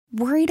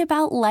Worried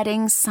about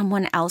letting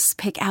someone else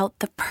pick out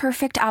the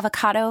perfect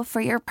avocado for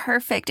your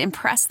perfect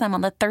impress them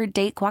on the third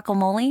date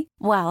guacamole?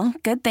 Well,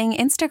 good thing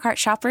Instacart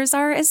shoppers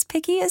are as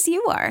picky as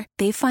you are.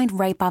 They find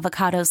ripe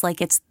avocados like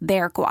it's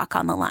their guac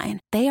on the line.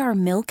 They are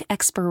milk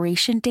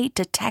expiration date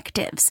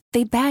detectives.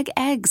 They bag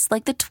eggs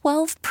like the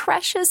 12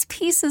 precious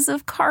pieces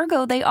of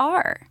cargo they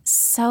are.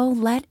 So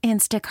let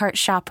Instacart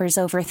shoppers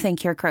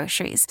overthink your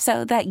groceries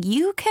so that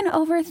you can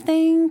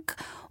overthink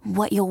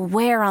what you'll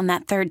wear on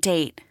that third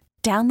date.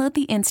 Download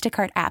the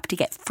Instacart app to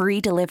get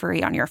free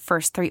delivery on your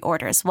first 3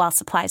 orders while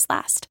supplies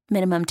last.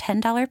 Minimum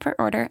 $10 per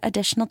order.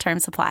 Additional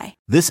terms apply.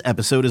 This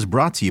episode is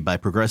brought to you by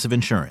Progressive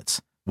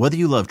Insurance. Whether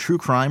you love true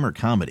crime or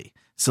comedy,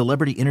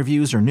 celebrity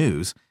interviews or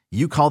news,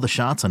 you call the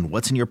shots on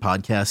what's in your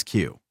podcast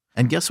queue.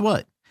 And guess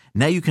what?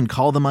 Now you can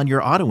call them on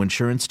your auto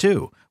insurance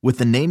too with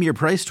the Name Your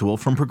Price tool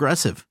from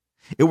Progressive.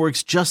 It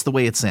works just the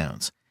way it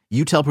sounds.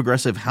 You tell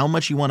Progressive how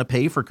much you want to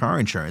pay for car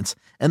insurance,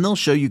 and they'll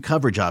show you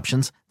coverage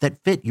options that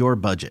fit your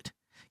budget.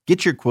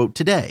 Get your quote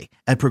today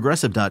at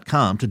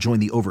Progressive.com to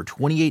join the over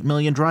 28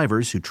 million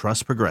drivers who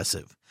trust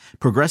Progressive.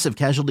 Progressive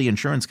Casualty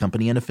Insurance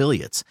Company and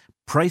Affiliates.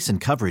 Price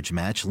and coverage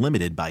match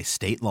limited by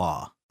state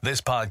law.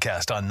 This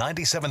podcast on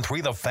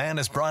 97.3 The Fan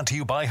is brought to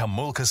you by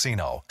Jamul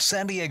Casino,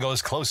 San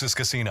Diego's closest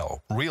casino.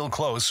 Real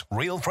close,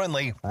 real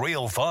friendly,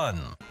 real fun.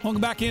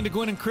 Welcome back into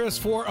Gwynn and Chris.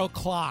 4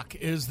 o'clock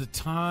is the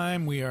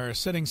time. We are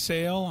setting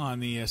sail on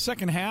the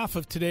second half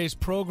of today's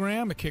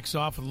program. It kicks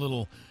off with a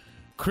little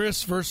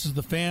Chris versus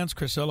the fans.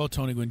 Chris Ello,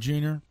 Tony Gwynn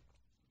Jr.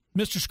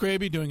 Mr.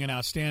 Scraby doing an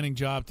outstanding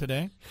job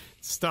today.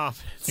 Stop.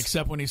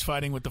 Except when he's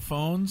fighting with the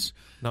phones.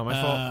 Not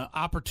my fault.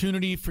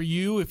 Opportunity for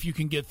you, if you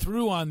can get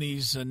through on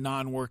these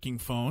non-working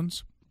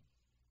phones,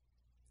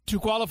 to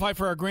qualify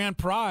for our grand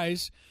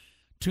prize,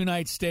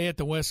 2-night stay at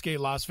the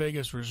Westgate Las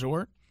Vegas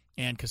Resort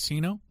and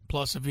Casino,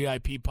 plus a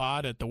VIP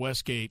pod at the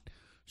Westgate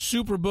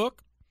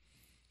Superbook.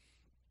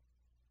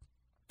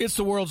 It's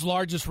the world's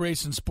largest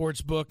race and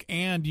sports book,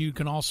 and you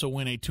can also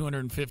win a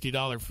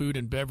 $250 food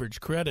and beverage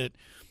credit.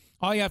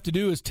 All you have to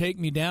do is take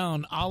me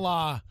down a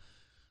la,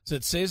 is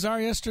it Cesar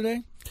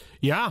yesterday?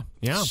 Yeah.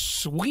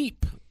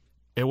 Sweep.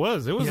 It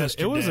was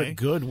a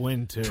good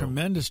win, too.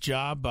 Tremendous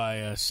job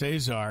by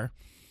Cesar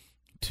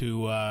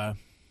to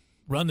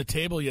run the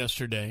table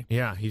yesterday.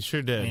 Yeah, he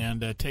sure did.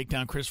 And take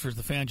down Chris versus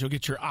the fans. You'll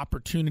get your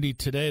opportunity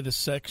today. This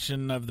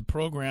section of the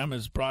program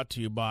is brought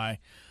to you by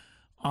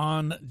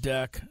On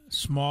Deck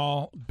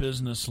Small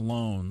Business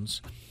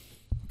Loans.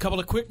 A couple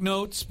of quick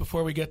notes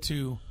before we get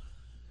to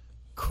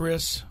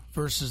Chris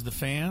versus the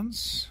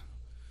fans.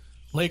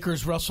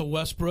 Lakers' Russell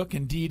Westbrook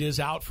indeed is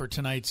out for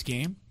tonight's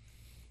game.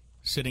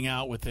 Sitting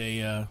out with a,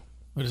 a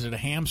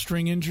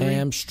hamstring injury?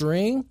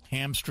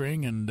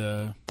 Hamstring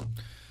and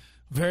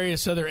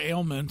various other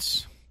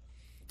ailments.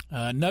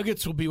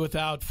 Nuggets will be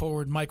without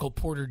forward Michael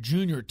Porter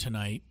Jr.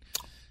 tonight.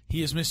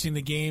 He is missing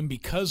the game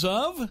because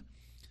of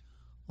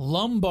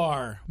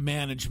lumbar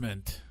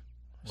management,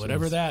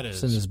 whatever that is.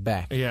 It's in his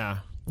back. Yeah,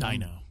 I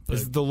know.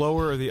 Is it the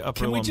lower or the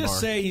upper lumbar? Can we just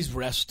say he's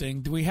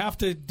resting? Do we have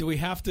to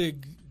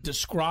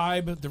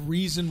describe the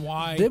reason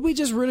why? Did we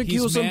just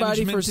ridicule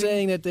somebody for managementing?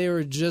 saying that they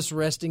were just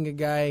resting a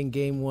guy in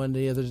Game 1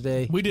 the other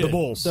day? We did. The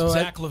Bulls. So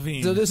Zach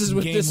LaVine. So this is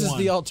Game one.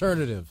 the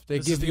alternative.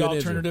 This is the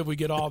alternative. We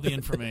get all the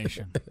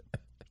information.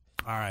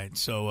 All right.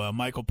 So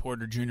Michael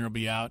Porter Jr. will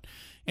be out.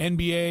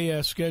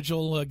 NBA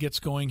schedule gets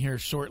going here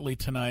shortly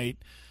tonight.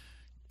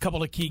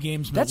 Couple of key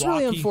games. That's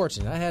Milwaukee. really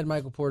unfortunate. I had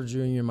Michael Porter Jr.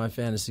 in my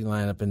fantasy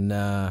lineup, and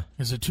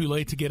Is it too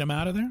late to get him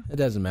out of there? it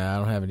doesn't matter. I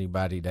don't have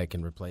anybody that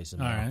can replace him.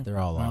 All right. They're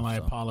all well, off. I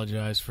so.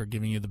 apologize for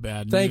giving you the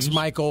bad news. Thanks,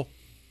 Michael.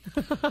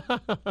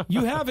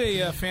 You have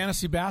a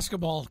fantasy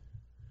basketball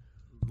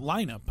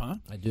lineup, huh?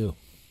 I do.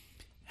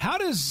 How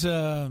does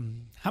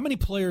how many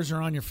players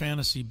are on your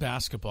fantasy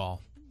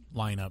basketball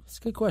lineup? That's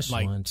a good question.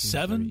 Like 1, 2,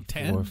 7, 3,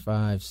 10? 4,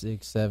 5,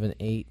 6, 7,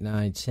 8,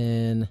 9,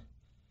 10,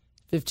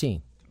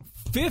 15.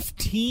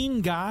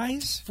 15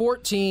 guys?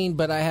 14,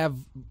 but I have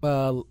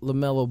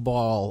LaMelo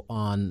Ball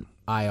on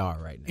IR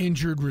right now.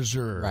 Injured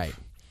reserve. Right.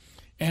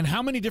 And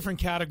how many different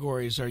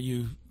categories are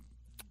you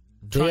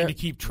trying to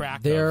keep track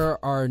of?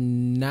 There are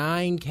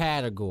 9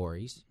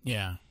 categories.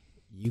 Yeah.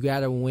 You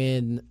got to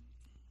win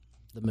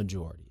the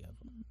majority of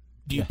them.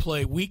 Do you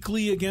play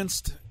weekly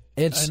against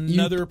It's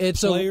another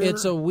player?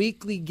 It's a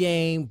weekly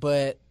game,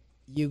 but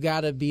you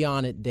got to be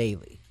on it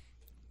daily.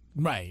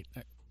 Right.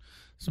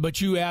 So,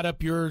 but you add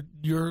up your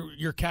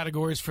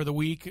categories for the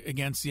week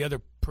against the other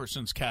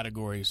person's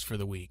categories for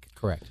the week.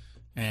 Correct.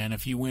 And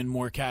if you win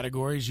more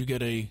categories, you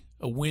get a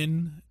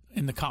win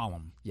in the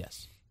column.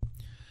 Yes.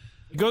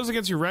 It goes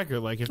against your record.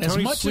 Like if As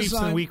Tony much sweeps as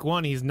in I'm- week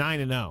 1, he's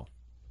 9-0.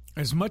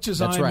 As much as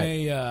That's I'm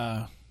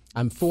right.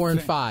 I'm 4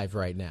 and 5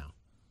 right now.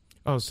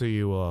 Oh, so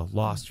you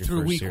lost your through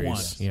first week series. 1.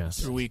 Yes.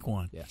 Through week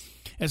 1. Yes.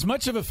 As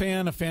much of a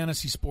fan of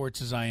fantasy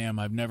sports as I am,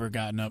 I've never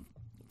gotten up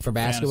For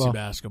fantasy basketball?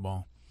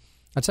 basketball.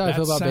 That's how I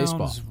feel about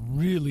baseball. Sounds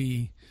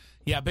really,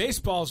 yeah,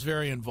 baseball's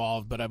very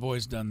involved, but I've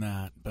always done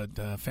that.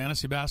 But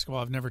fantasy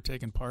basketball, I've never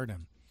taken part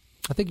in.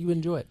 I think you would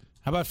enjoy it.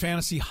 How about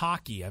fantasy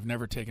hockey? I've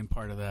never taken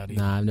part of that either.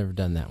 Nah, I've never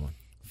done that one.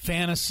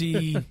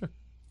 Fantasy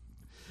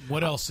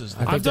What else is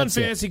there? I've done that's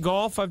it. fantasy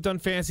golf. I've done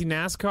fantasy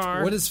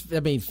NASCAR. What is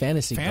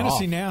fantasy golf?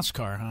 Fantasy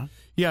NASCAR, huh?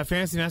 Yeah,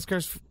 fantasy NASCAR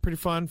is pretty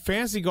fun.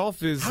 Fantasy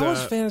golf is How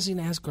is fantasy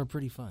NASCAR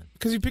pretty fun?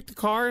 because you pick the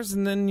cars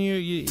and then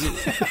you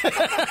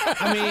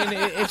I mean,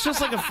 it's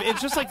just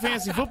like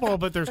fantasy football,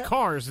 but there's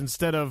cars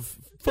instead of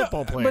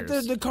football players.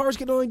 But the cars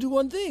can only do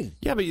one thing.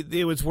 Yeah, but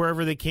it was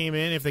wherever they came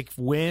in. If they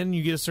win,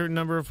 you get a certain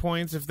number of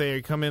points. If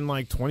they come in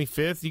like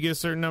 25th, you get a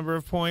certain number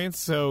of points.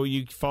 So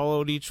you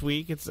follow it each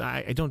week.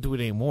 I don't do it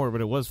anymore, but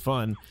it was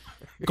fun.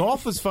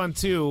 Golf was fun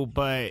too,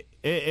 but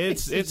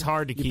it's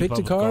hard to keep You pick up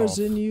the with cars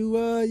golf. and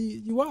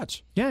you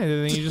watch. Yeah,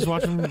 and then you just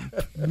watch them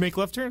make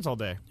left turns all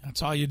day.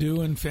 That's all you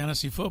do in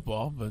fantasy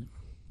football, but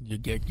you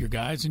get your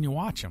guys and you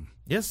watch them.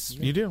 Yes,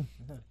 you do.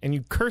 And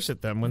you curse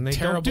at them when they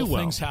Terrible don't do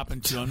well. things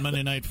happen to you on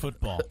Monday Night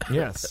Football.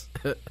 Yes.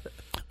 All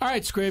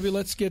right, Scraby,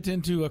 let's get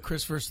into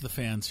Chris versus the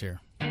fans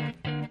here.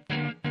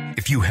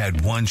 If you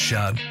had one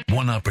shot,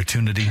 one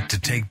opportunity to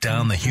take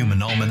down the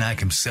human almanac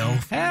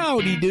himself,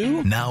 Howdy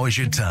do. now is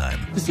your time.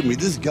 Listen to me,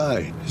 this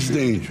guy is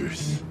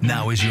dangerous.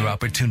 Now is your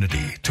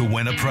opportunity to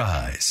win a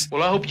prize.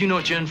 Well, I hope you know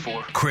what you're in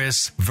for.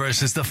 Chris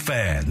versus the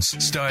fans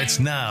starts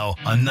now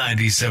on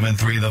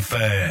 97.3 The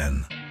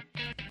Fan.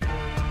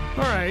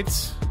 All right.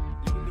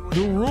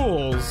 The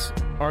rules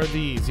are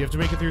these. You have to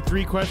make it through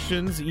 3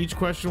 questions. Each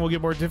question will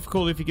get more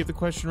difficult. If you get the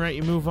question right,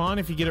 you move on.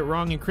 If you get it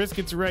wrong and Chris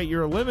gets it right,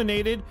 you're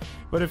eliminated.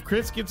 But if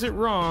Chris gets it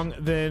wrong,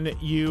 then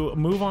you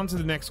move on to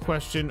the next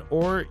question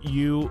or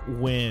you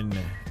win.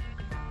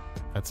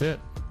 That's it.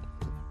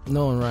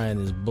 Nolan Ryan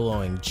is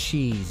blowing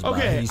cheese by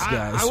Okay, these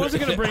guys. I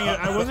wasn't gonna bring it.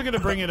 I wasn't gonna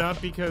bring it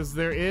up because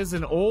there is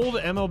an old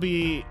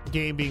MLB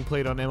game being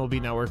played on MLB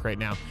Network right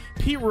now.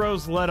 Pete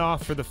Rose led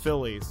off for the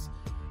Phillies.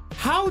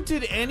 How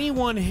did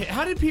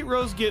Pete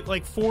Rose get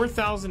like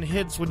 4,000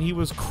 hits when he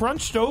was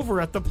crunched over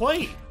at the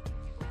plate?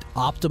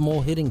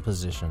 Optimal hitting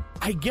position.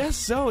 I guess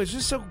so. It's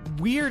just so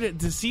weird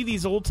to see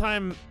these old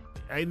time.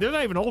 They're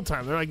not even old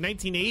time. They're like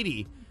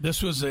 1980.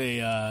 This was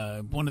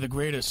one of the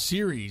greatest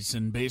series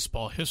in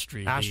baseball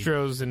history.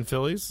 Astros and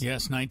Phillies.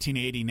 Yes,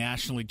 1980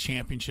 National League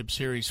Championship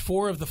Series.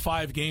 4 of the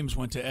 5 games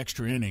went to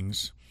extra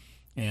innings,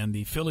 and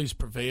the Phillies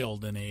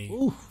prevailed in a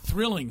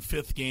thrilling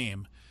 5th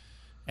game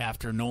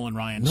after Nolan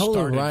Ryan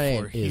started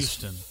for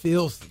Houston. Is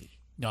filthy.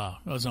 Oh,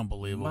 it was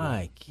unbelievable.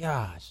 My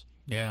gosh.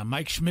 Yeah,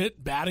 Mike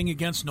Schmidt batting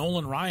against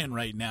Nolan Ryan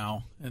right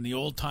now in the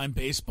old-time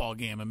baseball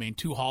game. I mean,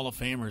 2 Hall of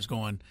Famers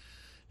going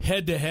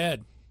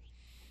head-to-head.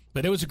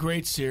 But it was a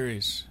great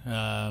series.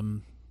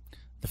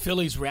 The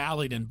Phillies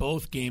rallied in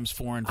both games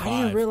 4 and 5.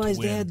 I didn't realize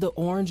to they win. had the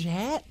orange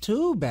hat,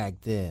 too, back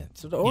then.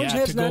 So the orange Yeah,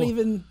 hat's to not go-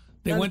 even...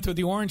 They went to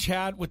the orange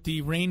hat with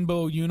the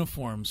rainbow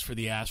uniforms for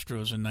the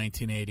Astros in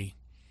 1980.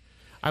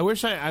 I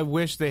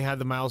wish they had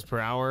the miles per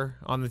hour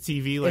on the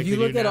TV like if you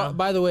they look do at now. all,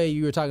 by the way,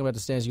 you were talking about the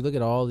stands. You look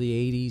at all the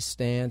 80s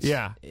stands,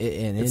 Yeah.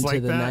 and It's into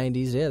like the that?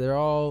 90s. Yeah, they're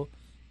all.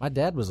 My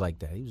dad was like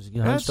that. He was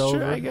That's hunched true,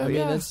 over. I guess, mean,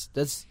 yeah.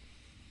 that's.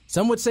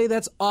 Some would say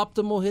that's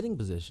optimal hitting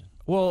position.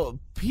 Well,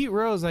 Pete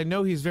Rose, I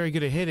know he's very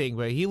good at hitting,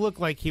 but he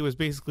looked like he was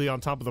basically on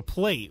top of the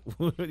plate.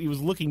 He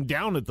was looking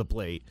down at the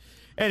plate.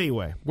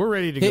 Anyway, we're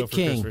ready to go Hit for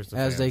King, Chris versus the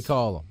as they fans.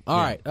 call him. All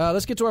right,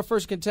 let's get to our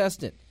first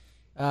contestant,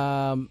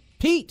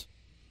 Pete.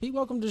 Pete,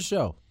 welcome to the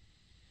show.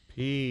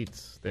 Pete.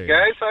 There you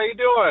Guys, how you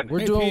doing? We're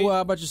Hey, doing Pete. well.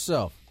 How about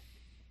yourself?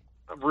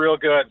 Real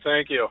good,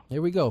 thank you.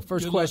 Here we go.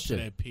 First Good question.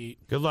 luck today, Pete.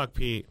 go. Good luck,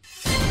 Pete.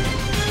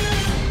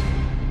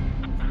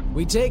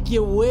 We take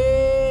you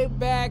way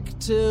back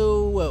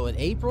to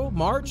April,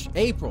 March,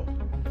 April,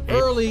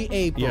 early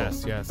April.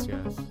 Yes.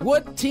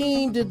 What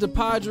team did the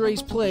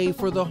Padres play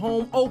for the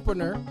home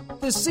opener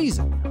this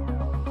season?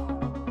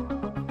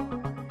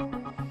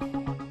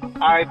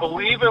 I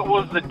believe it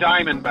was the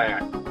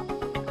Diamondbacks.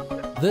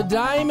 The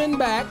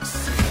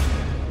Diamondbacks.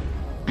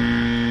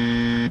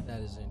 That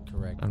is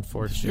incorrect.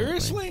 Unfortunately.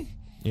 Seriously?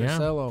 Yeah.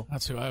 Marcelo,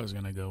 That's who I was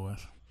going to go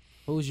with.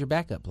 who was your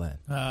backup plan?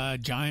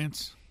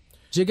 Giants.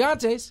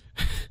 Gigantes.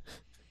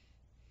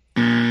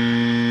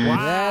 Wow.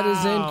 That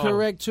is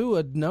incorrect, too.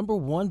 A number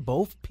one,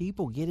 both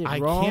people get it I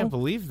wrong. can't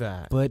believe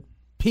that. But,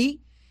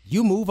 Pete,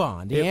 you move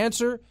on. The Yep.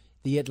 answer,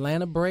 the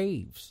Atlanta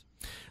Braves.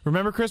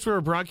 Remember, Chris, we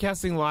were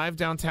broadcasting live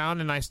downtown,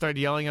 and I started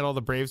yelling at all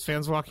the Braves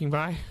fans walking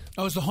by?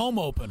 Oh, it was the home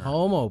opener.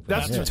 Home opener.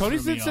 That's Yes. Tony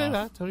threw me did say off.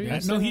 that. Tony Yeah,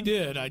 did no, say he that.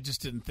 did. I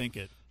just didn't think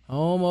it.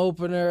 Home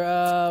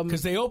opener.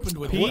 Because they opened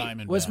with the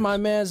Diamondbacks. What's my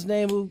man's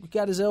name who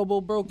got his elbow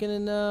broken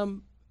in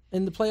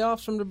the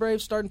playoffs from the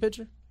Braves starting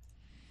pitcher?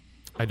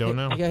 I don't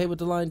know. He got hit with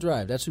the line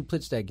drive. That's who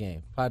pitched that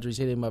game. Padres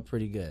hit him up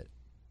pretty good.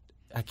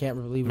 I can't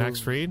believe Max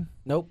Fried?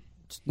 Nope.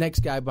 Next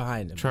guy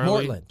behind him.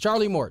 Charlie? Mortland.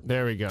 Charlie Morton.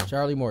 There we go.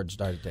 Charlie Morton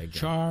started that game.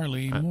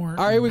 Charlie Morton.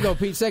 All right, here we go,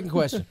 Pete. Second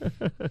question.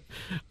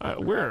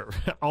 We're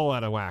all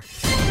out of whack.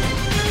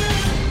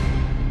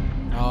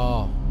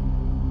 Oh,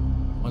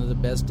 one of the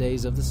best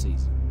days of the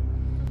season.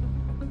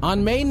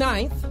 On May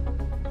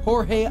 9th,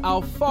 Jorge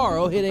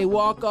Alfaro hit a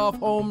walk-off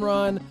home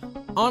run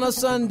on a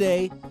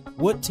Sunday.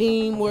 What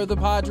team were the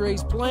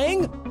Padres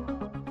playing?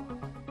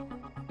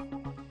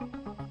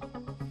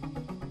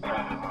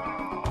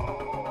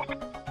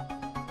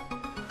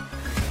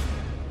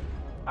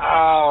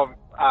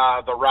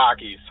 The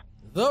Rockies.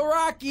 The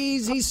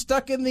Rockies. He's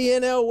stuck in the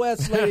NL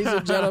West, ladies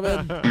and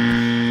gentlemen.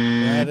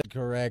 That is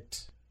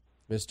correct,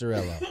 Mr.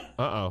 Ello.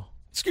 Uh-oh.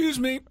 Excuse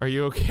me. Are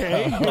you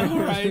okay? All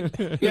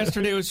right.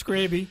 Yesterday was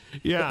Scraby.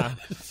 Yeah.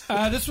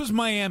 This was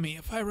Miami,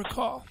 if I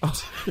recall.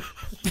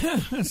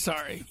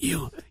 Sorry.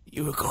 You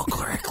recall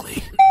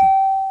correctly.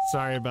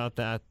 Sorry about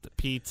that,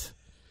 Pete.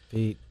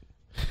 Pete,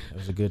 that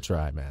was a good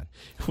try, man.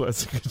 It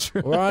was a good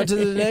try. We're on to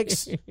the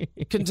next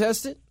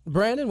contestant.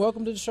 Brandon,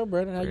 welcome to the show,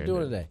 Brandon. How you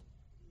doing today?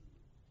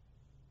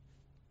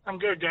 I'm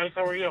good, guys.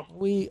 How are you?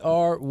 We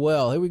are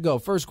well. Here we go.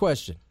 First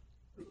question.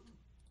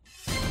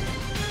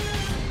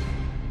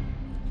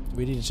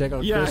 We need to check on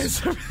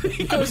Chris.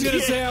 I was going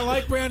to say, I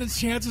like Brandon's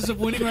chances of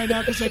winning right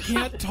now because I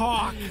can't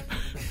talk.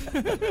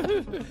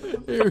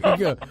 Here we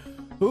go.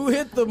 Who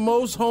hit the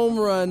most home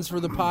runs for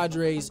the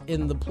Padres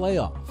in the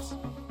playoffs?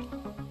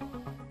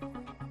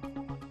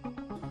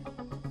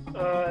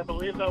 I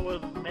believe that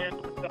was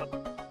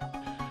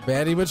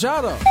Manny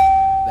Machado.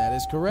 That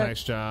is correct.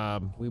 Nice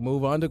job. We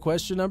move on to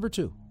question number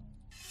 2.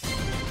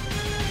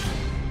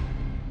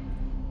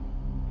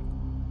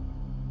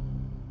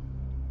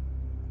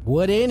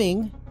 What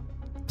inning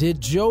did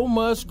Joe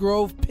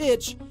Musgrove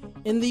pitch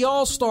in the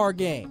All-Star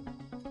game?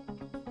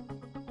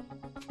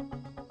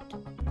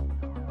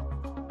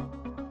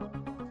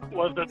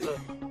 Was it the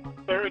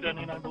third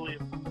inning, I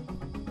believe?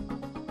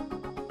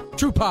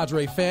 True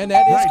Padre fan,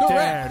 that is right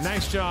correct. There.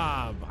 Nice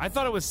job. I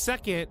thought it was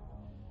second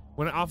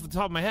when off the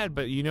top of my head,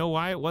 but you know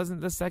why it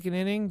wasn't the second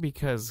inning?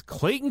 Because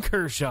Clayton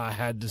Kershaw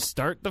had to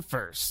start the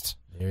first.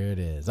 There it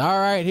is. All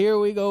right, here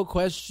we go.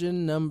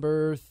 Question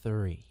number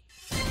 3.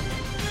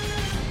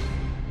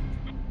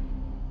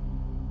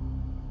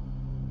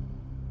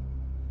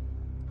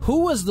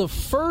 Who was the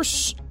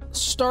first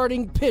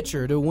starting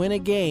pitcher to win a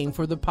game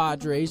for the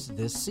Padres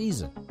this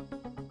season?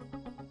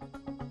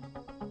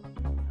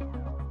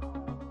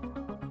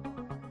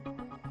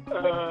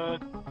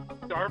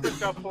 Darvish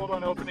got pulled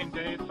on opening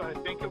day, so I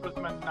think it was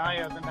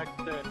Manaea the next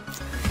day.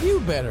 You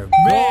better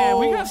Man, go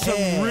we got some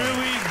ahead.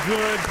 really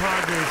good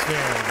Padres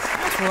fans.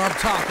 That's what I'm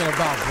talking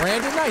about,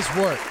 Brandon. Nice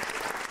work.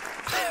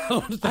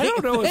 I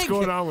don't know what's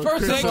going on with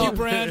Chris. Thank you,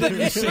 Brandon.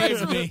 You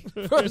saved me.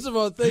 First of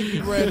all, thank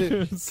you,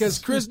 Brandon, because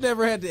Chris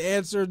never had to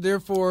answer,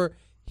 therefore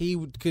he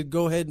could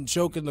go ahead and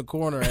choke in the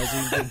corner as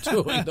he's been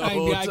doing the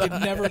whole I time.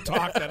 could never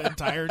talk that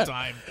entire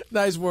time.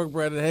 Nice work,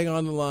 Brandon. Hang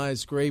on the line.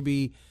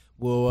 Scraby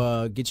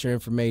will get your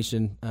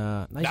information.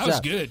 Nice That job. was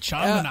good.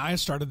 Sean Manaea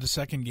started the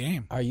second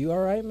game. Are you all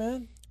right,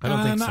 man? I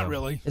don't think so. Not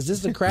really. Is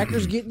this the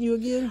crackers getting you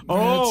again?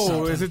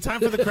 Oh, is it time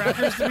for the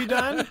crackers to be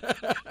done?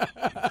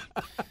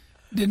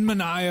 Didn't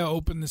Manaea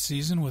open the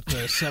season with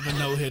 7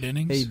 no-hit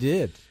innings? He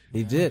did.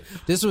 He did.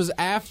 This was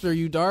after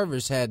Yu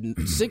Darvish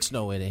had 6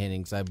 no-hit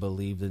innings, I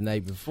believe, the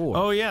night before.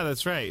 Oh, yeah,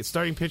 that's right.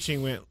 Starting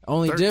pitching went The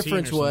only 13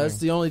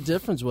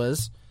 difference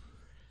was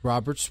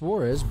Robert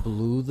Suarez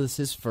blew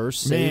his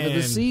first save of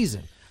the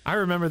season. I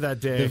remember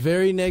that day. The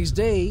very next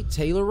day,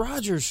 Taylor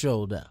Rogers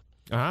showed up.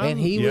 And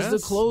he was the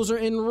closer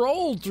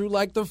enrolled through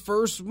like the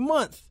first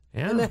month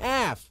and a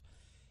half.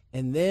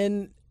 And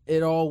then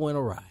it all went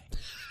awry.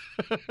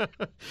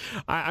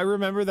 I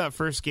remember that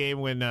first game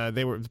when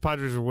the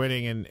Padres were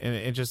winning, and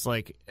it just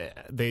like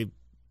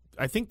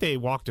I think they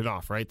walked it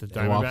off, right? The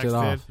Diamondbacks walked it did.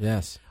 off,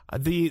 yes.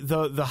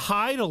 The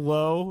high to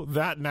low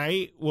that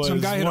night was some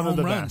guy hit one a of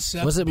the home run. best.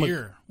 Seth Was it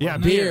Beer? Yeah,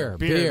 Beer.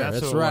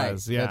 That's what right. it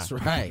was. Yeah. That's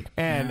right.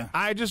 And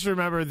I just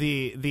remember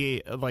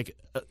the like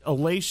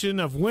elation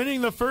of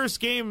winning the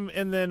first game,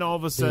 and then all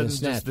of a sudden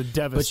just the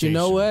devastation. But you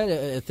know what?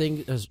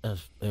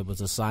 It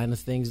was a sign of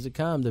things to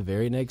come. The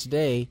very next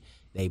day,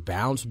 they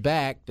bounce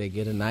back. They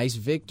get a nice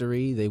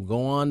victory. They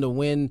go on to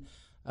win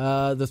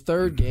the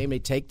third game. They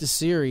take the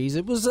series.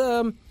 It was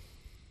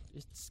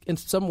in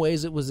some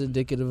ways it was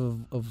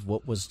indicative of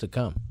what was to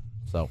come.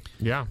 So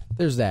yeah,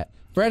 there's that.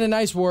 Brandon,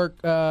 nice work.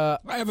 I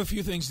have a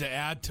few things to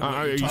add to what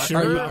are you're you talking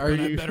sure? about, but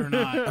I better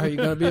not. Are you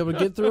going to be able to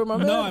get through it, my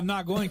man? No, I'm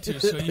not going to,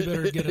 so you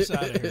better get us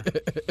out of here.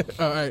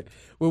 All right.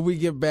 When we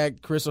get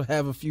back, Chris will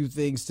have a few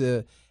things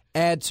to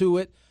add to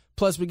it.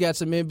 Plus, we got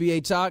some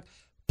NBA talk,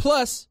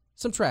 plus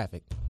some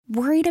traffic.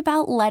 Worried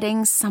about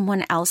letting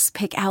someone else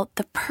pick out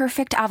the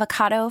perfect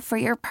avocado for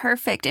your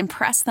perfect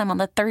impress them on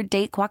the third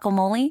date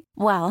guacamole?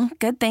 Well,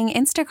 good thing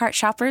Instacart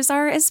shoppers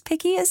are as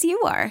picky as you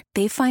are.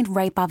 They find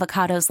ripe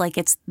avocados like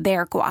it's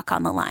their guac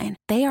on the line.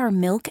 They are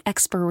milk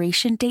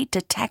expiration date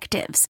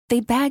detectives.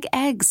 They bag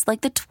eggs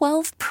like the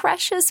 12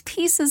 precious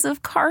pieces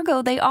of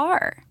cargo they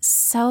are.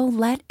 So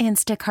let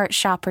Instacart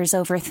shoppers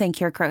overthink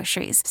your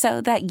groceries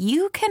so that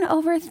you can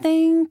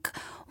overthink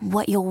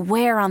what you'll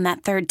wear on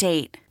that third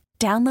date.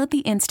 Download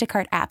the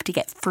Instacart app to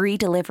get free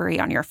delivery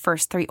on your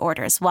first 3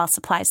 orders while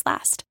supplies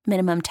last.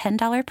 Minimum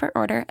 $10 per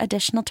order.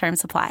 Additional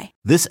terms apply.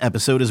 This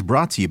episode is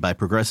brought to you by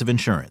Progressive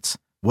Insurance.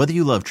 Whether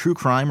you love true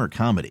crime or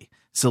comedy,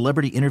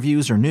 celebrity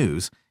interviews or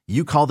news,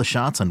 you call the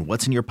shots on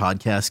what's in your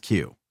podcast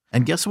queue.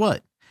 And guess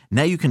what?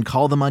 Now you can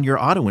call them on your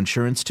auto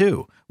insurance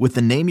too with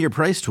the Name Your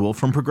Price tool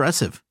from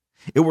Progressive.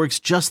 It works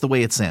just the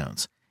way it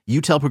sounds.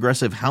 You tell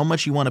Progressive how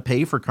much you want to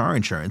pay for car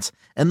insurance,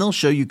 and they'll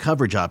show you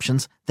coverage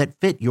options that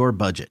fit your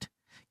budget.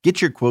 Get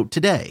your quote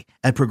today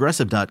at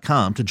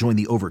Progressive.com to join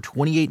the over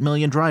 28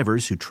 million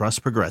drivers who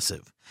trust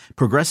Progressive.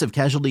 Progressive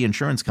Casualty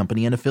Insurance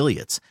Company and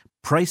Affiliates.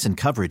 Price and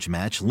coverage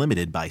match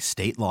limited by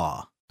state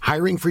law.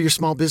 Hiring for your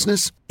small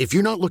business? If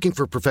you're not looking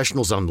for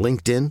professionals on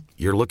LinkedIn,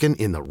 you're looking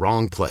in the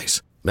wrong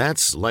place.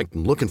 That's like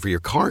looking for your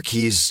car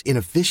keys in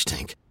a fish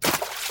tank.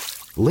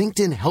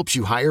 LinkedIn helps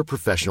you hire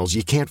professionals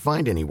you can't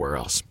find anywhere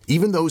else,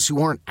 even those who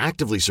aren't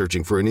actively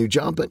searching for a new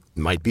job but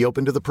might be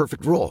open to the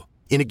perfect role.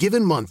 In a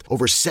given month,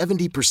 over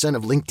 70%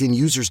 of LinkedIn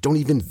users don't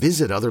even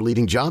visit other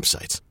leading job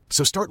sites.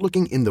 So start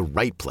looking in the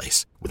right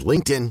place. With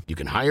LinkedIn, you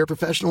can hire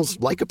professionals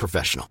like a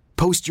professional.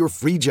 Post your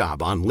free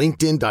job on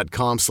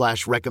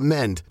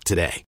linkedin.com/recommend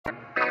today.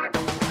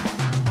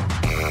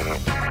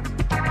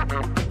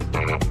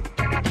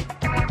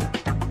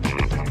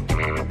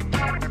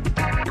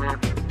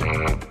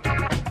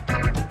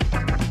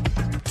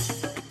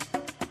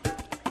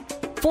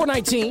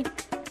 .419.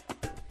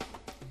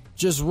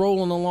 Just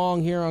rolling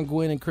along here on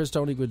Gwynn and Chris,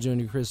 Tony Gwynn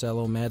Jr., Chris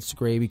Ello, Matt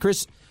Scraby.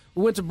 Chris,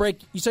 we went to break.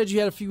 You said you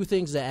had a few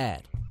things to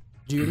add.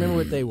 Do you remember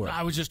what they were?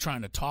 I was just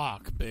trying to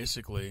talk,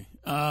 basically.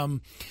 Well,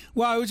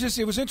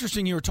 it was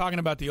interesting you were talking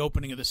about the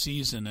opening of the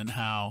season and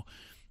how,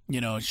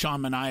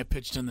 Sean Manaea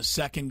pitched in the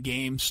second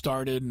game,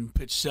 started and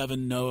pitched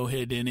 7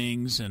 no-hit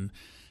innings, and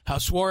how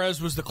Suarez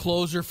was the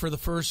closer for the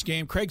first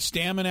game. Craig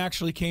Stammen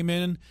actually came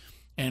in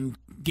and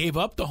gave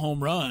up the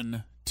home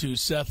run to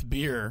Seth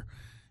Beer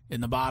in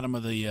the bottom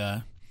of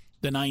the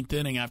ninth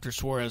inning after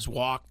Suarez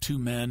walked 2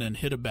 men and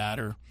hit a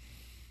batter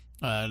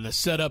to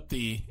set up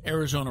the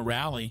Arizona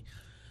rally.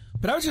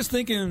 But I was just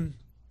thinking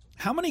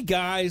how many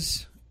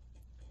guys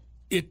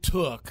it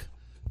took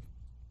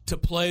to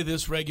play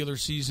this regular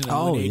season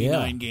and win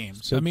 89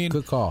 games.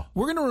 Good call.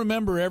 We're going to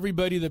remember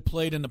everybody that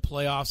played in the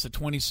playoffs, the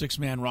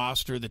 26-man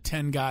roster, the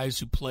 10 guys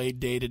who played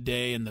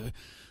day-to-day, and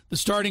the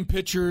starting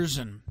pitchers.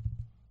 And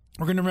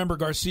we're going to remember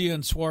Garcia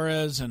and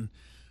Suarez, and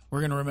we're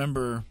going to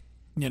remember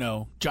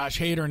Josh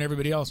Hader and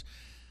everybody else.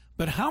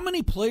 But how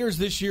many players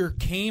this year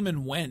came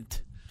and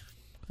went,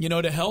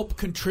 to help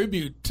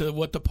contribute to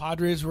what the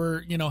Padres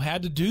were,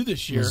 had to do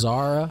this year?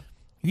 Zara.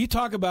 You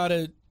talk about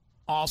it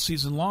all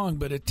season long,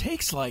 but it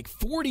takes like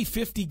 40,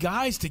 50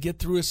 guys to get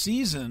through a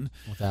season.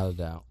 Without a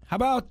doubt. How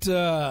about,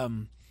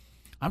 I'm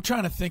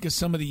trying to think of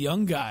some of the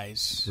young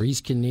guys. Reese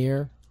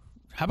Kinnear.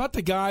 How about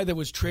the guy that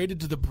was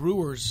traded to the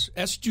Brewers,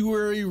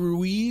 Estuary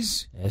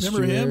Ruiz?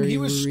 Remember him? He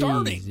was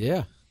starting.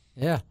 Yeah.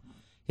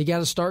 He got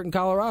a start in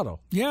Colorado.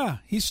 Yeah,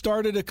 he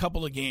started a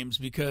couple of games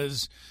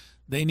because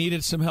they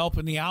needed some help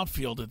in the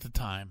outfield at the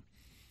time.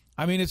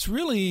 I mean, it's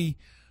really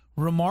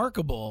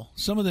remarkable.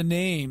 Some of the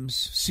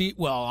names,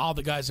 all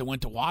the guys that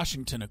went to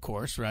Washington, of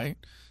course, right?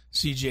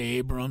 C.J.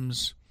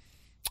 Abrams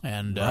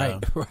and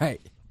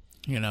right.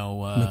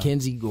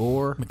 Mackenzie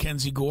Gore.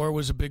 Mackenzie Gore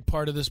was a big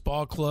part of this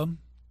ball club.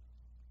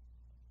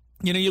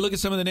 You look at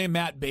some of the name,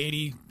 Matt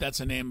Beatty. That's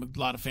a name a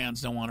lot of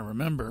fans don't want to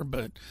remember,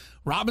 but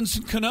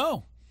Robinson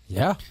Cano.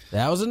 Yeah,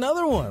 that was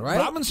another one, right?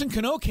 Robinson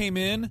Cano came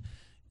in,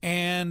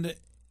 and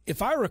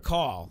if I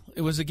recall,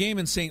 it was a game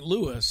in St.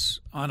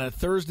 Louis on a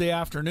Thursday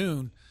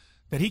afternoon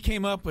that he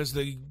came up as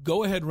the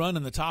go-ahead run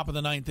in the top of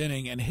the ninth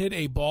inning and hit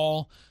a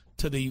ball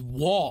to the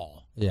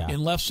wall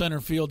in left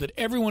center field that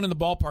everyone in the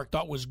ballpark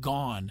thought was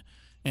gone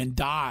and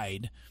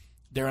died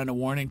there on the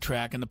warning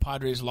track, and the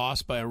Padres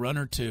lost by a run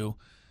or two.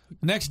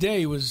 The next day,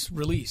 he was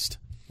released.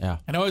 Yeah.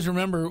 And I always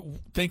remember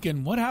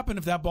thinking, what happened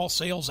if that ball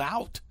sails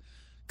out?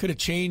 Could have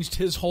changed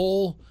his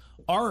whole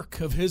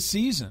arc of his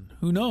season.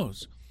 Who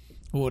knows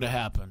what would have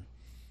happened?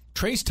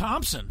 Trace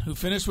Thompson, who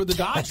finished with the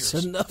Dodgers.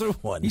 That's another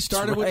one. He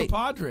started with the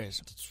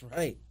Padres. That's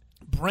right.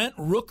 Brent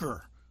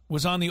Rooker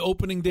was on the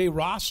opening day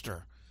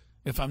roster,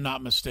 if I'm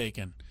not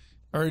mistaken.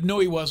 Or no,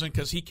 he wasn't,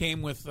 because he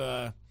came with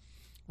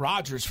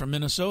Rogers from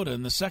Minnesota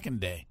in the second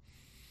day.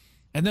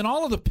 And then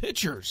all of the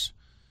pitchers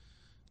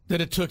that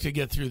it took to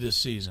get through this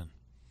season.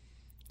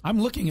 I'm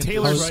looking at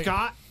Taylor this,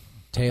 Scott.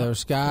 Taylor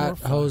Scott,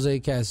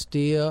 Jose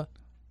Castillo.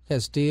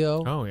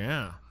 Oh,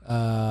 yeah.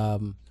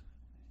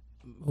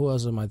 Who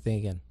else am I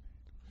thinking?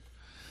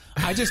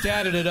 I just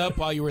added it up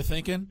while you were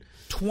thinking.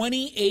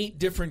 28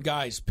 different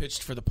guys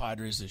pitched for the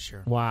Padres this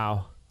year.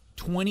 Wow.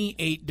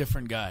 28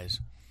 different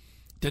guys.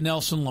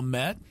 Denelson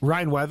Lamet.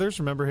 Ryan Weathers,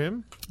 remember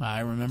him?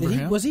 I remember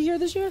him. Was he here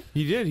this year?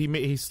 He did.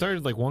 He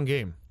started like one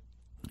game.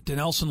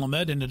 Denelson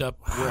Lamet ended up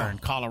where, in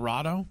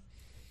Colorado?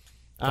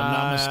 If I'm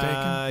not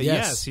mistaken.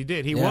 Yes, he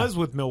did. He was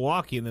with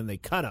Milwaukee, and then they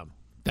cut him.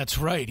 That's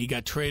right. He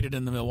got traded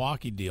in the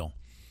Milwaukee deal.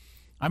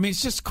 I mean,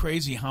 it's just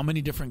crazy how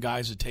many different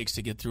guys it takes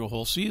to get through a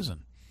whole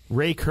season.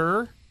 Ray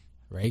Kerr.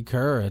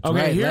 That's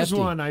right. Here's lefty.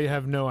 one I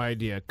have no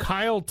idea.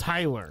 Kyle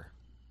Tyler.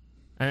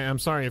 I'm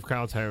sorry if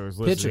Kyle Tyler was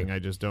listening. Pitcher. I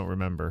just don't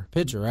remember.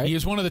 Pitcher, right? He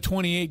is one of the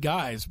 28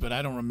 guys, but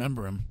I don't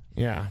remember him.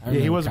 Yeah,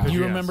 he was. Kyle. Do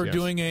you remember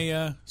doing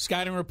a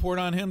scouting report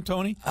on him,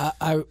 Tony?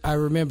 I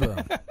remember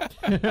him.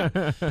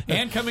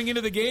 And coming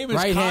into the game is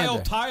Right-hander.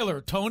 Kyle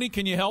Tyler. Tony,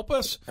 can you help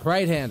us?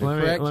 Right-hander,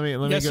 correct? Let me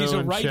Yes, go he's a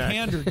and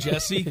right-hander,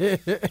 Jesse.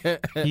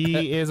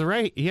 He is a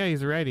right. Yeah,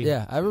 he's a righty.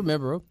 Yeah, I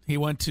remember him. He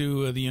went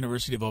to the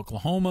University of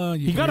Oklahoma.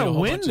 He got can read a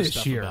whole win bunch of this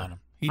stuff year. about him.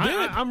 He did.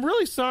 I'm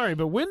really sorry,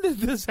 but when did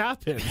this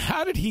happen?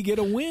 How did he get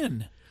a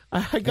win?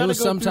 It was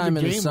sometime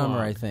in the summer,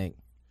 I think.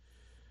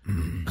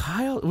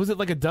 Kyle, was it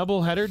like a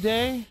doubleheader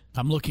day?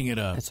 I'm looking it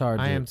up. It's hard.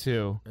 I am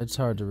too. It's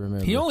hard to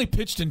remember. He only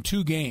pitched in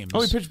 2 games.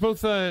 Oh, he pitched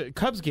both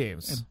Cubs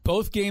games. And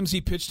both games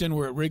he pitched in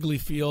were at Wrigley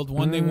Field.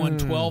 One they won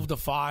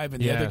 12-5,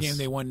 and the other game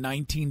they won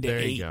 19-8. There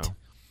you go.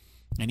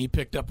 And he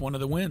picked up one of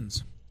the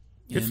wins.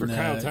 Good for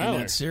Kyle Tyler.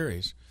 In that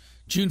series.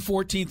 June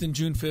 14th and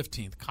June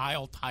 15th.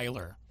 Kyle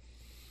Tyler.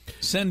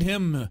 Send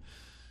him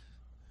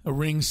a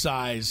ring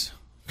size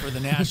for the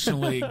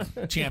National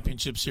League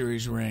Championship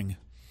Series ring.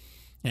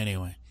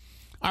 Anyway.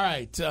 All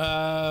right.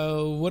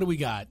 What do we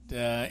got?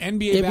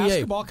 NBA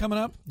basketball coming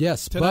up?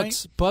 Yes.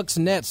 Tonight? Bucks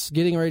Nets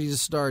getting ready to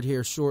start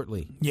here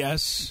shortly.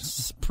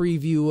 Yes.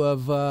 Preview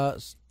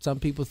of some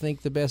people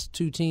think the best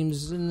 2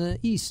 teams in the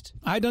East.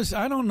 I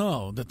don't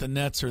know that the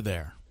Nets are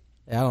there.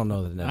 I don't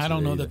know that the Nets I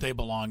don't know either. that they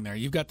belong there.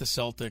 You've got the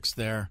Celtics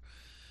there.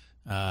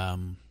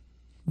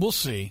 We'll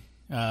see.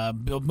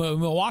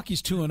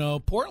 Milwaukee's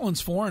 2-0.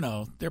 Portland's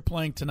 4-0. They're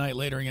playing tonight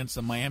later against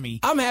the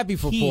Miami I'm happy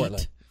for Heat.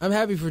 Portland. I'm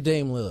happy for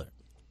Dame Lillard.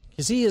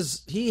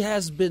 Because he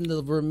has been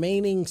the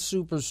remaining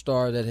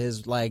superstar that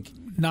has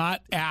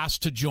not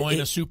asked to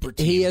join a super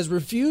team. He has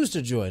refused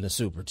to join a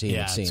super team.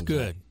 Yeah, it seems it's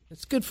good.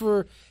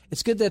 like.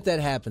 It's good that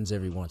happens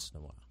every once in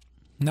a while.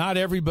 Not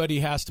everybody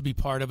has to be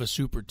part of a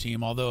super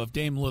team. Although if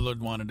Dame Lillard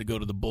wanted to go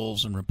to the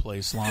Bulls and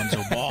replace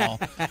Lonzo Ball,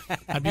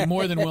 I'd be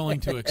more than willing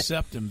to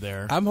accept him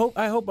there. I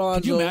hope Lonzo.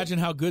 Could you imagine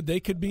how good they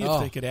could be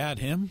if they could add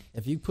him?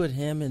 If you put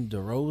him and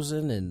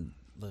DeRozan and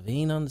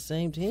Levine on the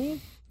same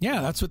team.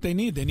 Yeah, that's what they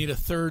need. They need a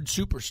third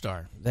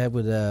superstar. That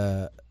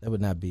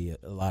would not be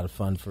a lot of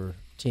fun for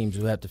teams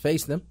who have to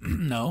face them.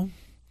 No.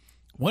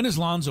 When is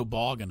Lonzo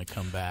Ball going to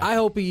come back?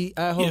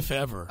 If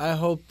ever. I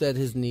hope that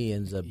his knee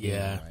ends up being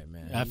all right,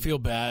 man. I feel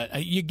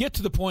bad. You get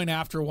to the point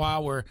after a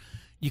while where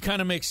you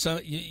kind of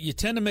you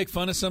tend to make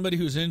fun of somebody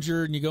who's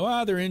injured, and you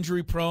go, they're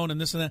injury prone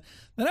and this and that.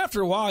 Then after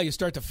a while, you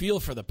start to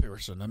feel for the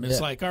person. I mean, it's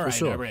like, all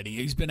right, already.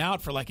 He's been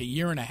out for like a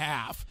year and a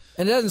half.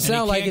 And it doesn't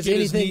sound like it's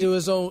anything to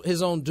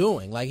his own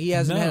doing. Like he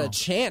hasn't had a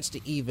chance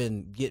to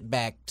even get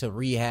back to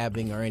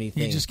rehabbing or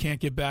anything. He just can't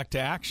get back to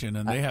action,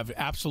 and they have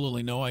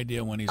absolutely no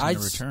idea when he's going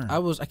to return.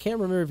 I can't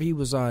remember if he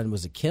was on,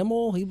 was it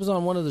Kimmel? He was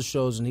on one of the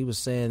shows, and he was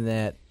saying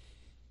that,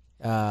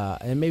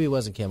 and maybe it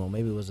wasn't Kimmel,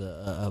 maybe it was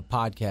a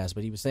podcast,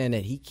 but he was saying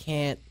that he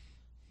can't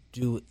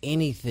do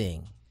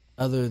anything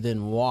other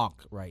than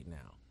walk right now.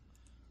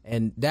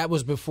 And that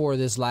was before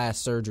this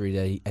last surgery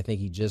that I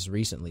think he just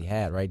recently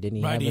had, right? Didn't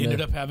he? Right, he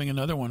ended up having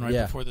another one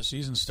before the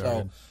season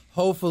started. So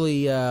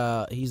hopefully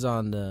he's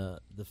on the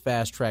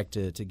fast track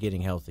to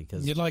getting healthy.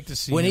 Cause you'd like to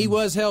see when him. he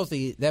was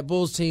healthy, that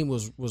Bulls team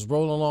was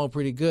rolling along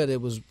pretty good.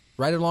 It was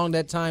right along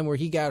that time where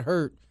he got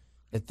hurt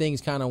that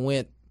things kind of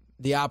went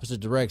the opposite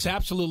direction. It's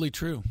absolutely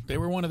true. They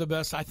were one of the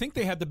best. I think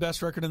they had the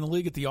best record in the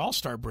league at the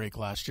All-Star break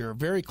last year.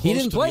 Very close. He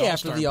didn't to play the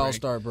after the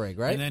All-Star break,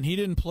 right? And then he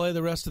didn't play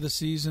the rest of the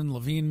season.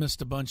 Levine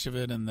missed a bunch of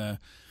it, and the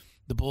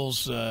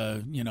Bulls,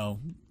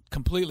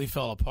 completely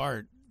fell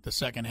apart the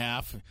second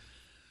half.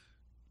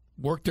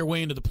 Worked their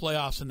way into the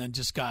playoffs, and then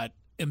just got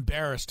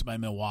embarrassed by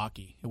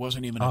Milwaukee. It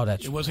wasn't even.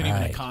 Even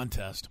a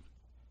contest.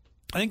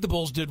 I think the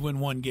Bulls did win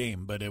one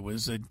game, but it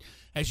was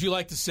as you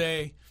like to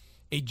say,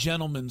 a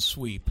gentleman's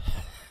sweep.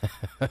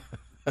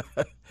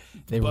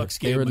 They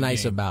were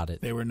nice about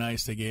it. They were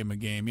nice. They gave him a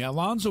game. Yeah,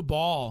 Lonzo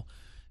Ball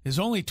is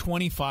only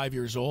 25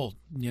 years old.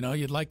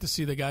 You'd like to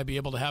see the guy be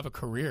able to have a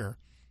career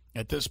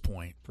at this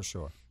point. For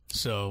sure.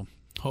 So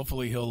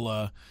hopefully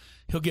he'll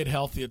get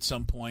healthy at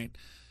some point.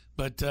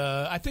 But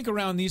I think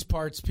around these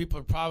parts, people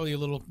are probably a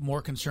little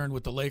more concerned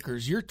with the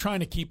Lakers. You're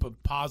trying to keep a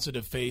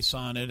positive face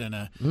on it and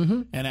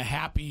a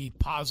happy,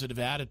 positive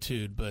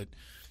attitude. But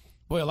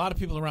boy, a lot of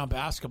people around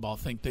basketball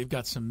think they've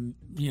got some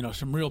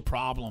real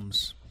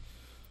problems.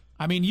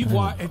 I mean,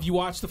 have you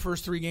watched the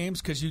first 3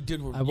 games? Because you did.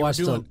 I watched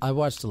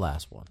the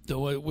last one.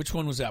 Which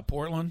one was that?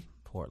 Portland.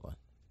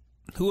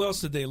 Who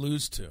else did they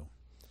lose to?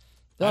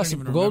 They lost to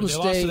Golden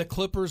State. They lost to the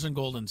Clippers and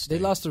Golden State.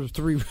 They lost to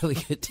 3 really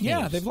good teams.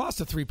 Yeah, they've lost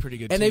to 3 pretty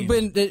good teams.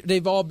 And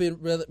they've all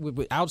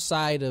been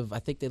outside of. I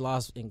think they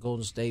lost in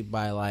Golden State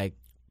by like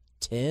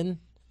 10.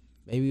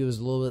 Maybe it was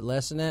a little bit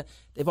less than that.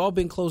 They've all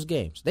been close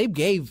games. They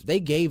gave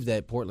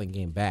that Portland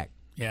game back.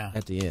 Yeah.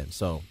 At the end.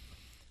 So.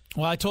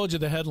 Well, I told you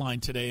the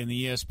headline today in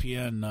the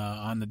ESPN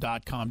on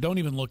the .com. Don't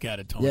even look at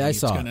it, Tony. Yeah, I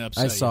saw. It's going to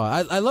upset I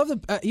saw. I love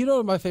the. You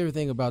know, my favorite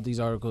thing about these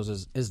articles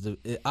is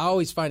I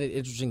always find it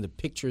interesting the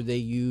picture they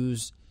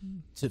use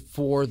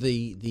for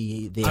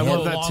the. I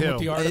love that too. With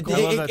the article. I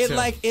love that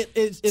too.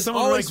 It's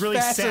someone always really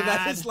fascinating.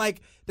 sad. It's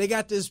like they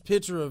got this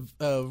picture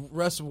of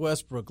Russell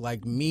Westbrook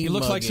like me. He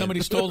looks like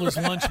somebody stole his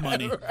lunch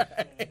money.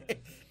 Right.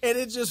 And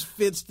it just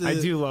fits I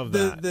do love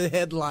that. the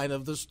headline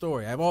of the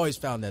story. I've always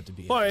found that to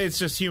be. Well, it's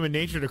just human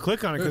nature to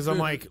click on it because I'm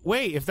like,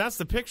 wait, if that's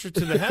the picture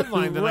to the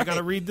headline, then I got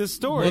to read this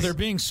story. Well, they're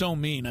being so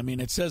mean. I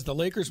mean, it says the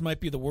Lakers might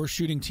be the worst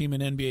shooting team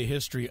in NBA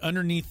history.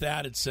 Underneath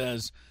that, it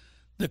says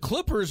the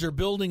Clippers are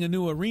building a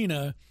new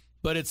arena,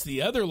 but it's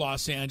the other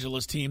Los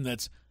Angeles team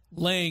that's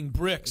laying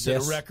bricks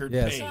at a record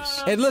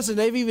pace. And listen,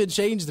 they've even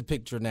changed the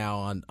picture now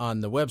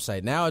on the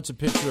website. Now it's a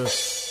picture of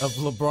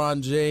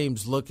LeBron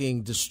James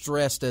looking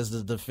distressed as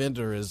the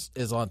defender is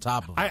on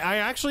top of him. I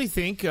actually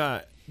think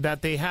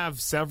that they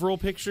have several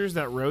pictures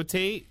that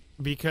rotate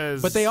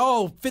because... But they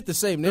all fit the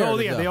same narrative.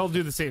 Oh, yeah, they all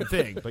do the same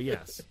thing, but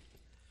yes.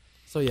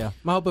 So, yeah,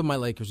 I'm hoping my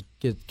Lakers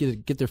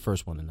get their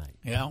first one tonight.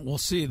 Yeah, we'll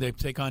see. They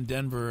take on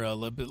Denver a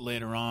little bit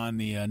later on.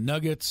 The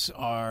Nuggets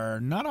are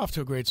not off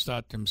to a great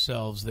start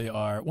themselves. They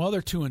are, well,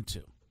 they're 2-2.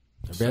 They're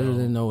better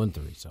than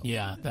 0-3. So.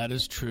 Yeah, that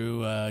is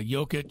true.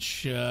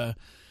 Jokic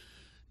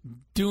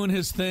doing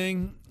his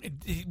thing.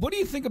 What do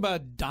you think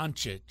about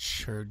Doncic?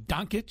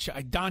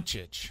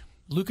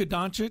 Luka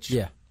Doncic?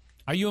 Yeah.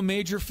 Are you a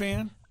major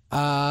fan?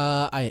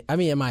 I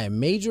mean, am I a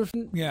major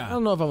fan? Yeah. I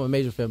don't know if I'm a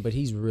major fan, but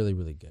he's really,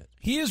 really good.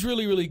 He is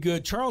really, really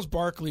good. Charles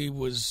Barkley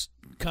was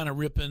kind of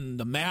ripping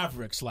the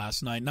Mavericks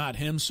last night, not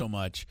him so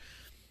much.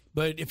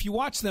 But if you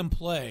watch them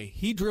play,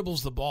 he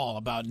dribbles the ball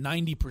about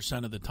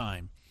 90% of the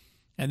time.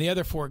 And the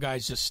other four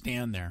guys just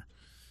stand there.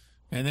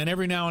 And then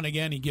every now and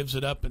again he gives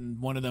it up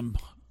and one of them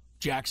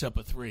jacks up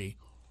a three.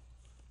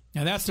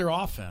 And that's their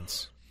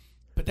offense.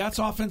 But that's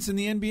offense in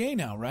the NBA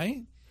now,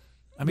 right?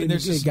 I mean,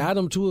 they got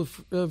them to a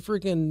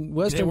freaking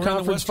Western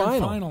Conference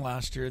final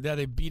last year.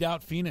 They beat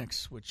out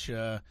Phoenix, which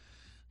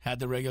had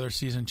the regular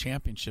season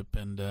championship,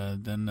 and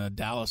then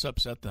Dallas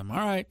upset them. All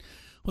right,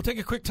 we'll take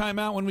a quick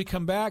timeout. When we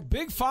come back,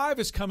 Big Five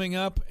is coming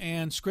up,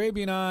 and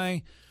Scraby and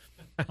I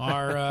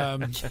are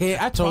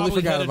I totally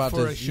forgot about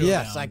this.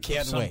 Yes, I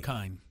can't wait.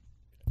 Kind.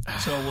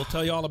 So we'll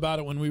tell you all about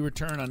it when we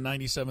return on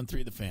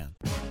 97.3 The Fan.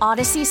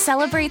 Odyssey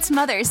celebrates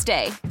Mother's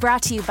Day,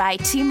 brought to you by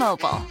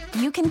T-Mobile.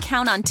 You can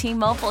count on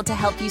T-Mobile to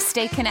help you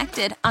stay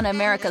connected on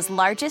America's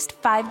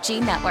largest 5G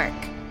network.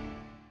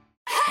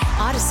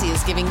 Odyssey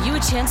is giving you a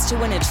chance to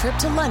win a trip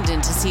to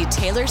London to see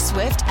Taylor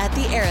Swift at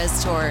the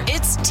Eras Tour.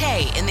 It's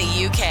Tay in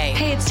the UK.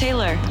 Hey, it's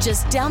Taylor.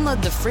 Just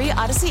download the free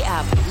Odyssey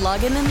app,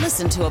 log in and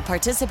listen to a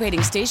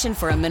participating station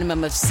for a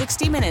minimum of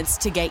 60 minutes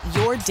to get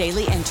your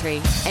daily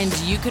entry. And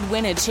you could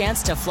win a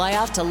chance to fly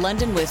off to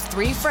London with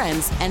 3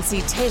 friends and see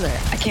Taylor.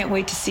 I can't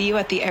wait to see you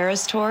at the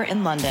Eras Tour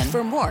in London.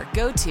 For more,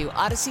 go to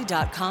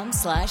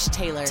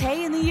odyssey.com/Taylor.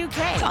 Tay in the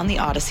UK. It's on the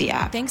Odyssey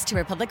app. Thanks to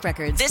Republic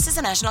Records. This is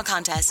a national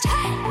contest.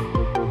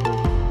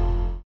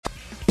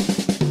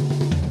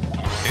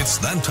 It's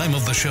that time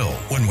of the show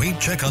when we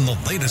check on the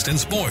latest in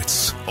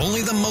sports.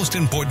 Only the most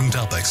important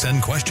topics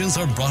and questions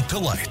are brought to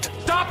light.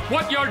 Stop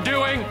what you're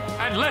doing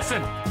and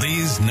listen.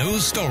 These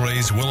news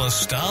stories will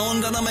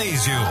astound and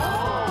amaze you.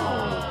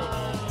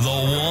 The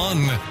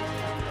one,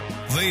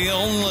 the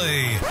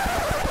only.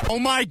 Oh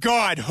my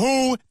God,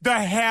 who the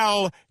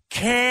hell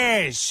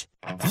cares?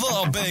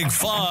 The Big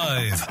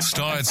Five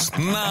starts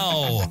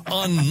now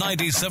on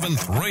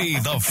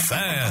 97.3 The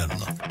Fan.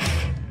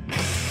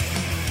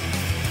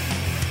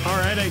 All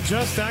right, I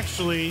just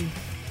actually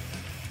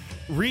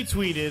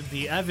retweeted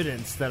the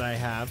evidence that I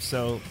have,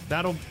 so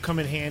that'll come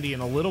in handy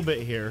in a little bit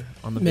here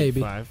on the Big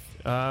Five.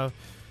 I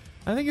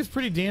think it's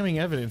pretty damning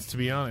evidence, to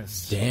be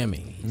honest.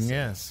 Damning?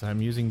 Yes,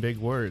 I'm using big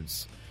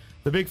words.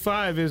 The Big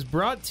Five is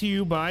brought to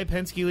you by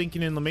Penske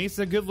Lincoln in La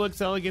Mesa. Good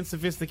looks, elegance,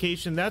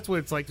 sophistication. That's what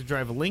it's like to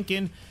drive a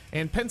Lincoln.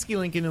 And Penske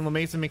Lincoln in La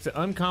Mesa makes it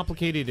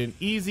uncomplicated and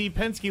easy.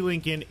 Penske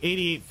Lincoln,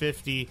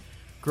 8850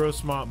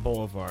 Grossmont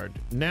Boulevard.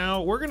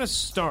 Now, we're going to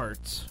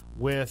start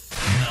with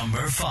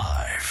number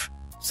 5.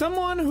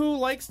 Someone who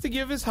likes to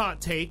give his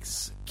hot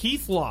takes,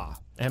 Keith Law,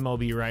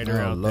 MLB writer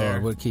out Lord,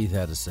 there. what Keith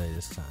had to say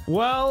this time.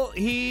 Well,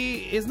 he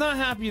is not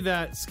happy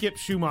that Skip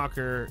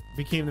Schumacher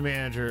became the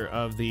manager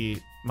of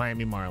the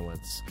Miami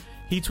Marlins.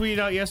 He tweeted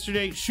out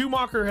yesterday,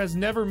 Schumacher has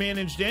never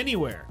managed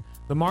anywhere.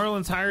 The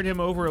Marlins hired him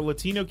over a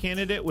Latino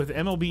candidate with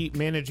MLB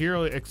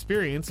managerial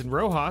experience in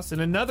Rojas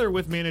and another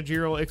with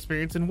managerial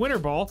experience in Winter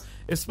Ball,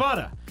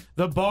 Espada.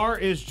 The bar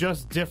is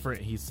just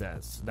different, he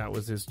says. That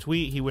was his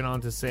tweet. He went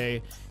on to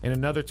say in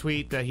another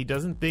tweet that he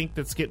doesn't think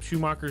that Skip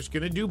Schumacher's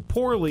going to do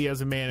poorly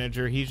as a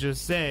manager. He's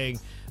just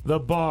saying the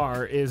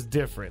bar is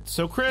different.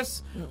 So,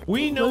 Chris,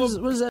 we know...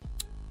 What is that?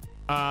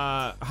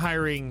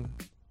 Hiring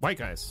white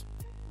guys.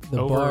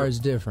 The bar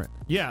is different.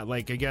 Yeah,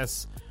 like, I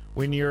guess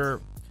when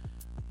you're...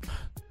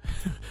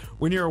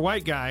 when you're a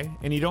white guy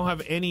and you don't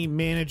have any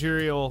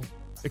managerial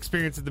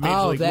experience at the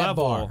major league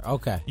level, bar.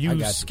 Okay,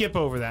 you skip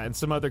over that, and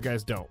some other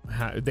guys don't.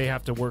 They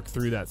have to work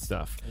through that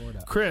stuff.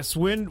 Chris,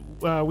 when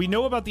we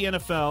know about the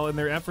NFL and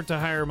their effort to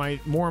hire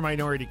more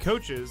minority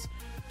coaches,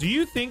 do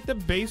you think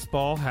that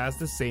baseball has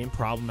the same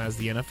problem as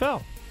the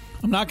NFL?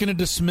 I'm not going to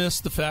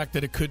dismiss the fact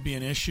that it could be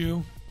an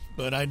issue,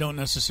 but I don't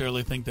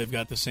necessarily think they've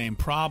got the same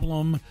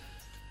problem.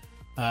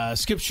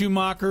 Skip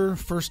Schumacher,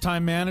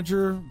 first-time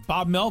manager.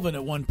 Bob Melvin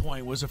at one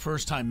point was a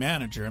first-time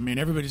manager. I mean,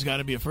 everybody's got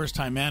to be a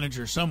first-time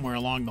manager somewhere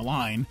along the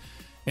line,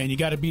 and you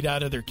got to beat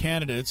out other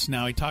candidates.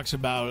 Now, he talks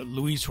about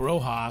Luis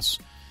Rojas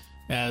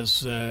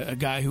as a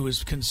guy who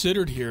was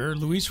considered here.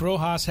 Luis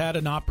Rojas had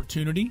an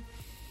opportunity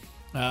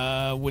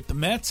with the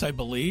Mets, I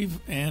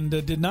believe, and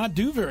did not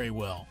do very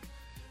well.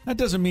 That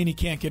doesn't mean he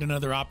can't get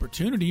another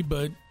opportunity,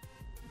 but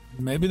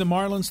maybe the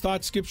Marlins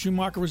thought Skip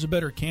Schumacher was a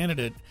better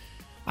candidate.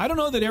 I don't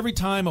know that every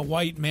time a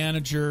white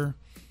manager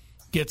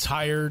gets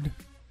hired,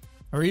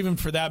 or even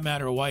for that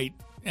matter, a white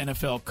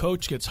NFL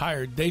coach gets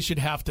hired, they should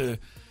have to,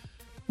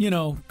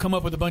 come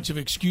up with a bunch of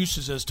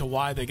excuses as to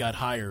why they got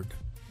hired.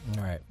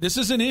 All right. This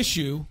is an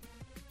issue,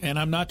 and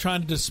I'm not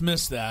trying to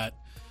dismiss that,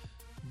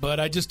 but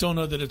I just don't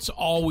know that it's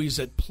always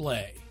at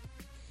play.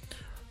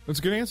 That's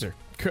a good answer.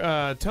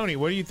 Tony,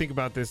 what do you think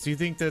about this? Do you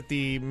think that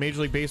the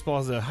Major League Baseball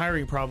has a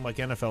hiring problem like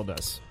NFL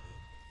does?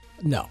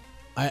 No.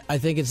 I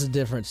think it's a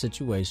different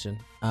situation.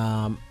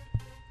 I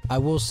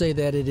will say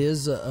that it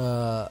is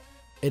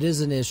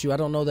an issue. I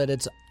don't know that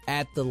it's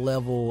at the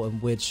level in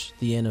which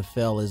the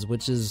NFL is,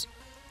 which is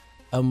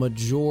a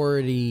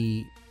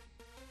majority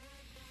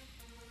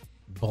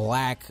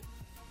black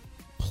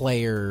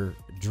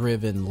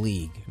player-driven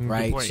league,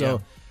 right? Point,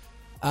 so,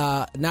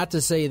 not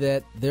to say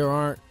that there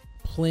aren't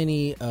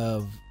plenty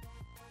of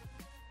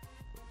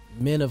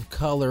men of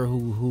color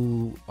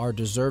who are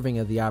deserving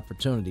of the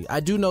opportunity. I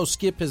do know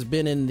Skip has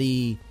been in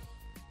the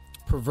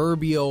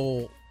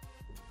proverbial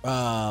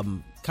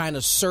kind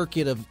of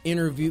circuit of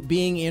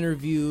being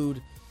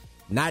interviewed,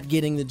 not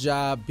getting the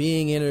job,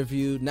 being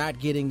interviewed, not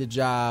getting the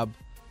job.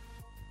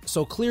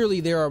 So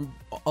clearly there are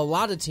a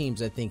lot of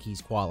teams that think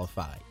he's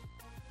qualified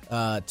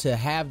to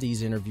have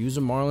these interviews,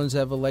 and Marlins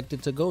have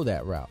elected to go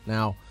that route.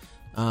 Now,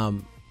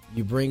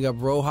 you bring up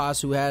Rojas,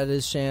 who had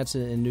his chance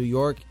in New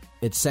York.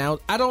 And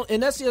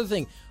that's the other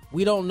thing.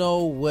 We don't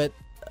know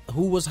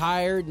who was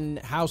hired and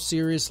how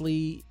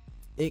seriously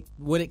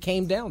what it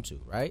came down to,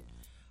 right?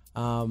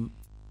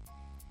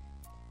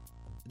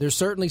 There's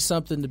certainly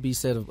something to be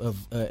said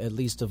of at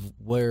least of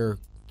where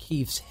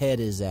Keith's head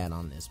is at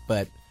on this.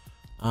 But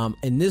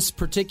in this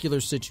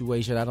particular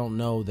situation, I don't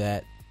know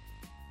that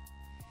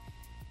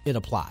it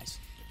applies.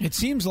 It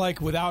seems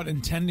like without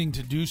intending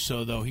to do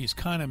so, though, he's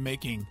kind of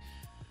making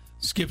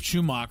Skip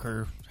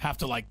Schumacher have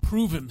to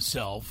prove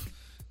himself.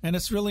 And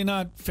it's really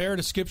not fair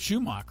to Skip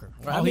Schumacher.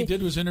 All he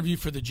did was interview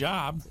for the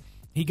job.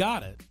 He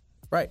got it.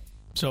 Right.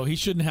 So he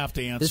shouldn't have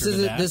to answer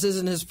that. This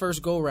isn't his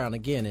first go-round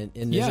again in his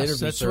interview. Yes,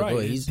 that's circle.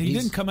 right. He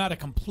didn't come out of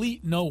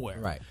complete nowhere.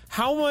 Right.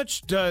 How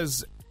much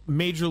does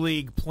Major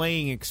League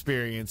playing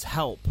experience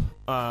help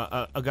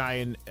a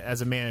guy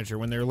as a manager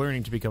when they're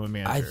learning to become a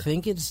manager? I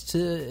think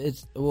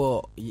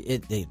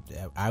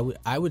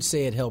I would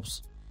say it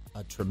helps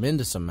a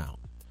tremendous amount.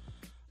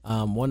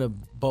 One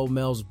of Bo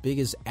Mel's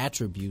biggest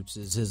attributes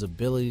is his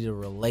ability to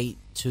relate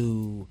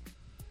to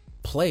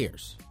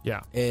players.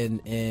 Yeah.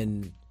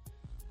 And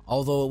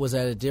although it was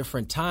at a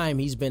different time,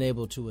 he's been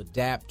able to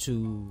adapt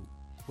to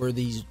where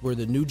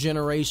the new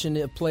generation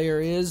of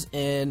player is,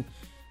 and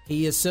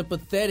he is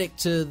sympathetic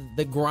to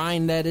the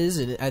grind that is.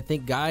 And I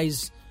think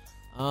guys,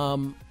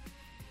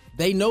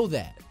 they know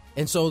that,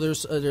 and so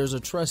there's a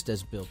trust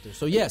that's built there.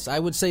 So yes, I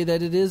would say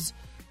that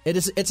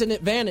it's an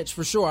advantage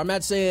for sure. I'm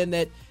not saying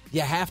that you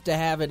have to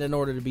have it in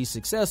order to be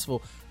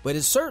successful, but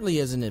it certainly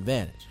is an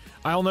advantage.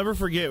 I'll never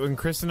forget when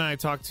Chris and I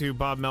talked to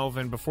Bob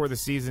Melvin before the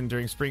season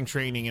during spring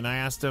training, and I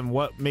asked him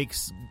what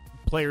makes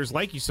players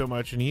like you so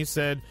much, and he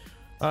said,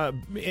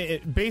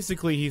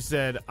 basically he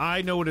said,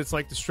 I know what it's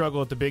like to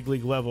struggle at the big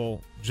league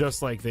level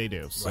just like they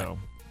do. So, right.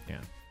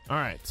 Yeah. All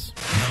right.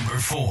 Number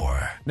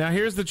 4. Now,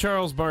 here's the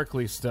Charles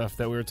Barkley stuff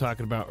that we were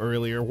talking about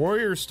earlier.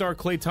 Warriors star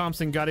Klay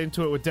Thompson got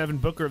into it with Devin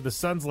Booker of the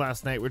Suns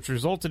last night, which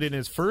resulted in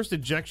his first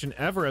ejection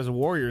ever as a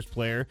Warriors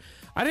player.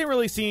 I didn't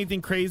really see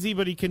anything crazy,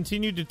 but he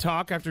continued to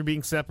talk after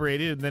being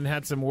separated and then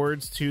had some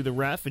words to the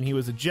ref, and he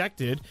was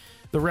ejected.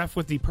 The ref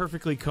with the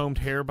perfectly combed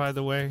hair, by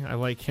the way. I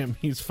like him.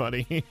 He's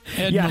funny.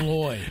 Ed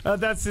Malloy.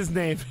 That's his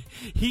name.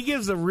 He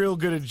gives a real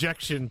good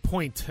ejection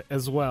point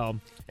as well.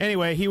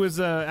 Anyway, he was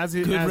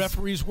good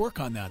referees work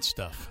on that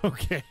stuff.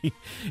 Okay.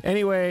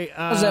 Anyway,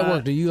 how does that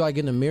work? Do you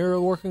in the mirror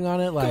working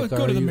on it?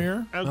 Go to the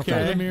mirror. Okay. Go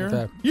to the mirror.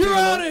 Okay. You're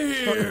out of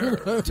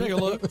here. Take a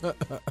look.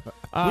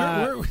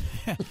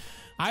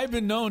 I've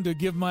been known to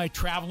give my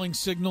traveling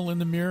signal in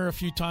the mirror a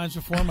few times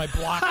before, my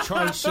block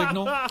charge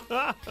signal.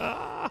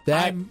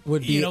 That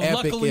would be epic.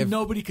 Luckily,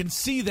 nobody can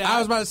see that. I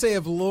was about to say,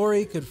 if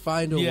Lori could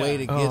find a way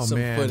to get some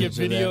footage get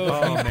video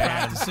of of me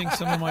practicing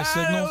some of my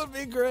signals. That would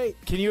be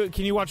great. Can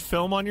you watch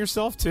film on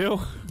yourself, too?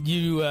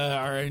 You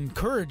are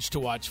encouraged to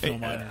watch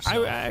film on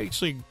yourself. I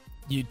actually...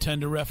 You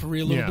tend to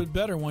referee a little bit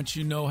better once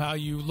you know how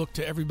you look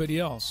to everybody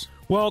else.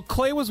 Well,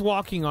 Klay was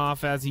walking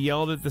off as he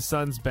yelled at the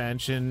Suns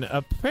bench, and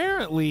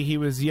apparently he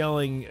was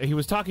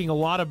talking a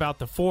lot about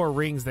the 4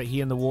 rings that he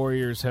and the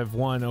Warriors have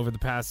won over the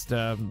past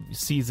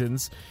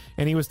seasons,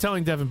 and he was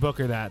telling Devin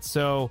Booker that.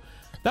 So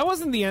that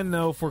wasn't the end,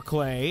 though, for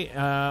Klay.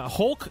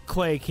 Hulk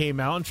Klay came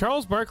out, and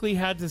Charles Barkley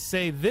had to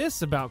say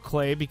this about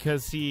Klay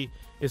because he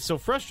is so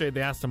frustrated.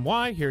 They asked him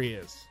why. Here he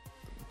is.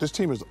 This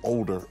team is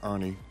older,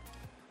 Ernie.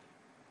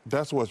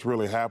 That's what's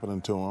really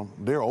happening to them.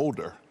 They're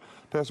older.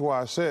 That's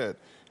why I said,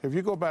 if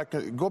you go back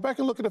and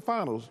look at the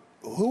finals,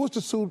 who was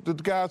the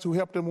guys who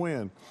helped them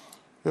win?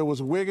 It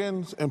was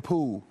Wiggins and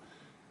Poole.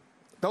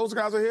 Those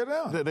guys are here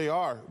now. They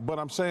are. But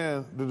I'm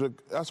saying,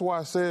 that's why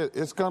I said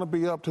it's going to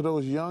be up to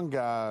those young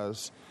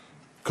guys,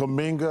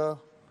 Kuminga,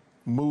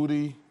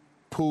 Moody,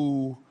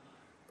 Poole,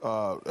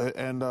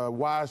 and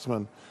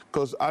Wiseman,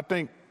 because I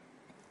think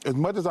as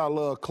much as I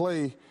love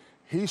Clay,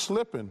 he's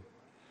slipping.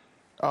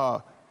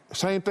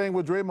 Same thing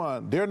with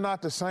Draymond. They're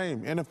not the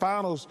same. In the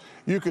finals,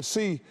 you could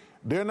see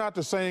they're not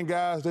the same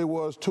guys they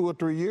was 2 or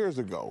 3 years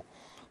ago.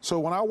 So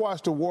when I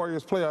watched the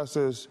Warriors play, I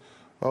says,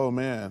 oh,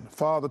 man,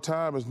 Father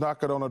Time is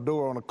knocking on the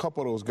door on a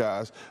couple of those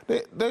guys.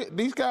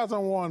 These guys have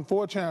won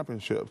 4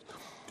 championships.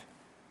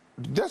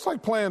 Just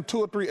like playing 2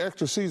 or 3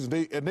 extra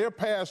seasons, and they're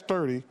past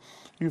 30.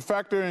 You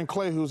factor in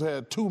Clay, who's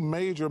had 2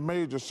 major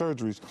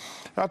surgeries.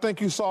 I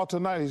think you saw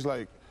tonight, he's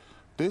like,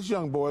 this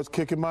young boy's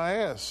kicking my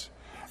ass.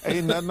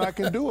 Ain't nothing I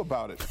can do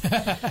about it.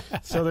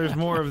 So there's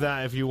more of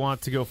that if you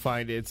want to go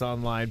find it. It's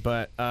online.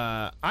 But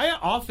I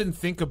often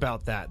think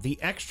about that, the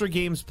extra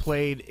games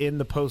played in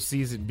the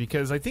postseason,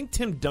 because I think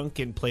Tim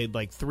Duncan played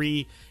like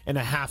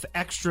 3.5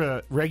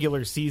 extra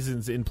regular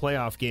seasons in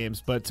playoff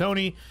games. But,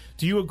 Tony,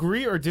 do you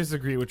agree or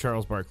disagree with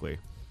Charles Barkley?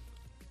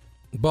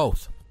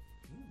 Both.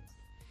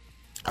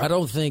 I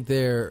don't think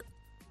they're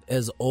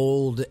as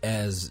old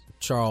as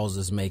Charles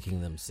is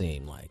making them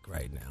seem like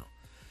right now.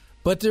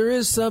 But there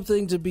is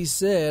something to be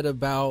said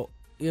about,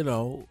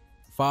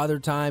 Father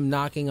Time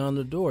knocking on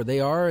the door.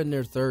 They are in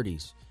their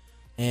 30s,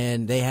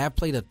 and they have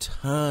played a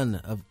ton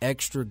of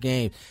extra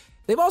games.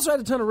 They've also had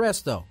a ton of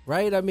rest, though,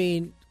 right? I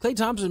mean, Klay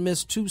Thompson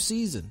missed 2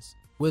 seasons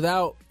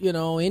without,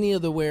 any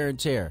of the wear and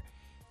tear.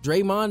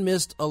 Draymond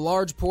missed a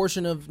large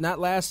portion of, not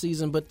last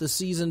season, but the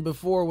season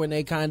before when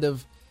they kind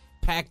of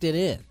packed it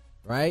in,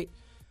 right?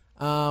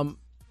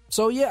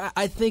 So, yeah,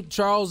 I think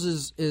Charles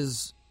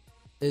is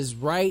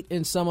right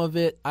in some of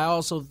it. I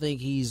also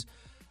think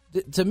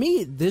to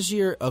me, this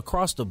year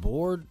across the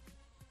board,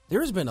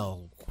 there's been a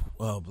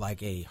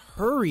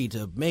hurry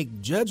to make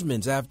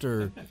judgments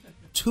after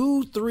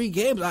 2-3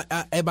 games.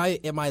 Am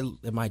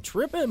I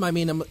tripping? I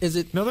mean, is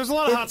it? No, there's a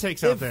lot of hot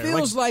takes out there. It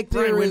feels like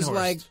there is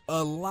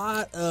a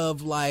lot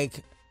of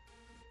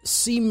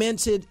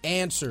cemented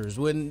answers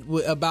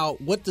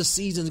about what the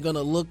season's going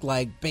to look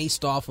like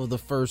based off of the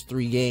first 4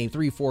 games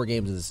of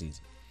the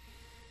season.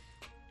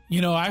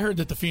 I heard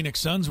that the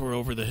Phoenix Suns were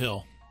over the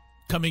hill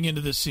coming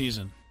into this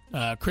season.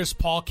 Chris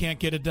Paul can't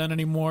get it done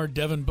anymore.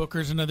 Devin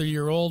Booker's another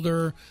year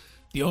older.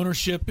 The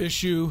ownership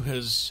issue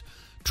has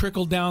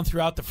trickled down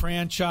throughout the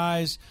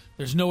franchise.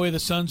 There's no way the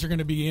Suns are going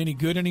to be any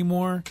good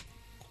anymore.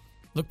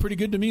 Looked pretty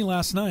good to me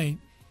last night.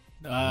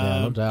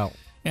 No doubt.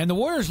 And the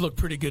Warriors looked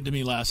pretty good to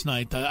me last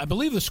night. I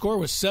believe the score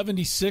was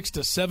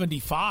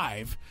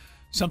 76-75,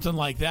 something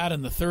like that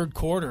in the third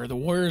quarter. The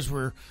Warriors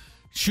were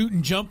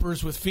shooting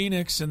jumpers with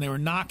Phoenix, and they were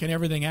knocking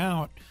everything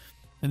out.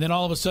 And then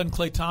all of a sudden,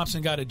 Klay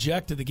Thompson got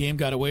ejected. The game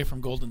got away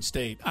from Golden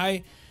State.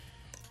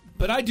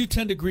 But I do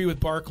tend to agree with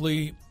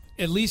Barkley,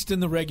 at least in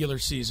the regular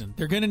season.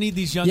 They're going to need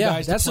these young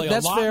guys to play a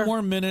lot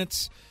more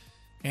minutes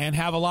and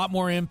have a lot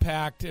more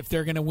impact if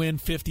they're going to win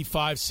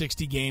 55,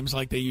 60 games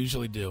like they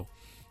usually do.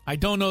 I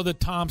don't know that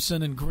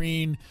Thompson and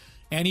Green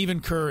and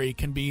even Curry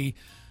can be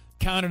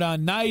counted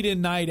on night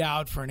in, night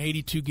out for an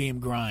 82-game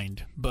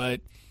grind. But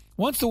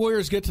once the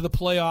Warriors get to the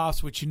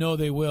playoffs, which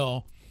they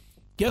will,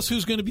 guess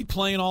who's going to be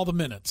playing all the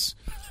minutes?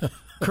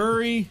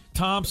 Curry,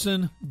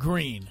 Thompson,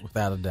 Green.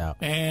 Without a doubt.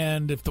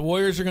 And if the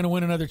Warriors are going to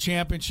win another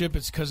championship,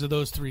 it's because of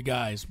those 3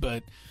 guys.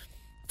 But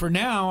for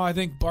now, I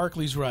think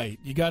Barkley's right.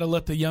 You got to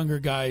let the younger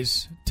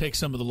guys take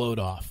some of the load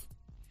off.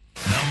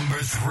 Number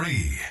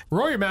 3.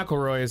 Rory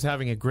McIlroy is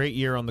having a great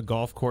year on the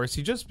golf course.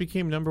 He just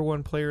became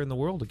 #1 player in the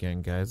world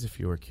again, guys, if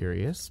you were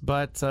curious.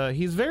 But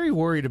he's very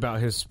worried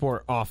about his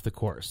sport off the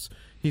course.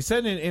 He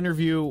said in an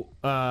interview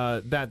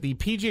that the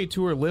PGA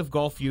Tour Live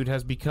Golf feud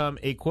has become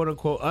a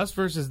quote-unquote us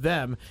versus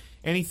them,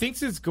 and he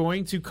thinks it's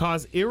going to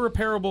cause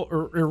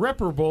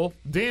irreparable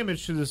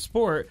damage to the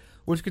sport,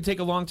 which could take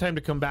a long time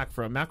to come back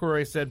from.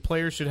 McIlroy said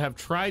players should have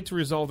tried to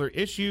resolve their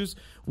issues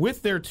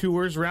with their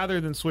tours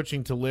rather than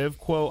switching to Live.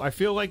 Quote, I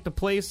feel like the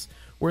place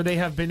where they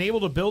have been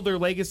able to build their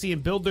legacy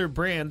and build their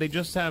brand, they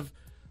have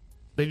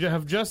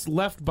just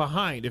left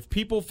behind. If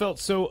people felt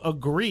so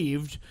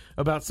aggrieved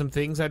about some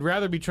things, I'd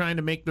rather be trying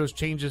to make those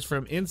changes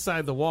from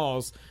inside the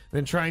walls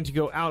than trying to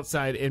go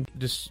outside and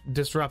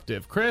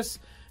disruptive. Chris,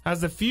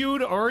 has the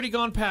feud already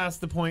gone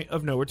past the point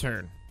of no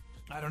return?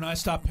 I don't know. I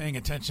stopped paying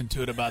attention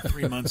to it about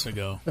 3 months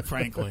ago,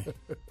 frankly.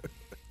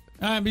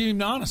 I'm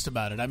being honest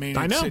about it. I mean,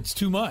 it's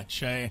too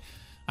much. I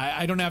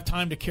don't have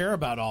time to care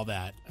about all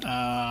that.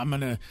 I'm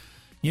going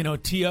to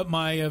tee up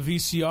my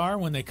VCR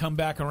when they come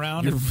back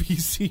around. Your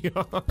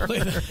VCR? Play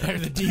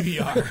the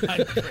DVR.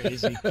 I'm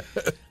crazy.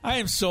 I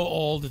am so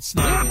old, it's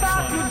not even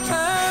funny.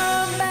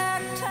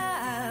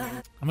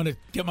 I'm going to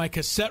get my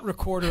cassette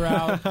recorder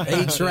out.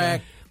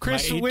 8-track.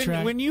 Chris,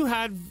 when you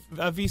had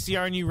a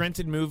VCR and you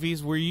rented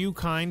movies, were you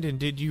kind and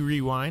did you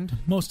rewind?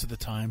 Most of the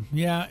time,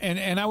 yeah.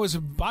 And I was,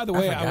 by the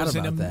way, I was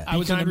an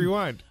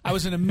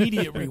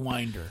immediate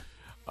rewinder.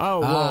 Oh,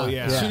 well,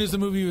 yeah. As soon as the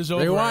movie was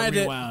over, I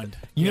rewound.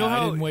 I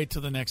didn't wait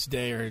till the next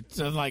day, or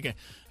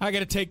I got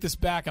to take this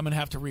back. I'm going to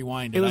have to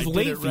rewind it. It was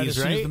late fees, right? As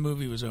soon as the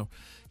movie was over.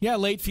 Yeah,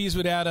 late fees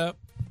would add up.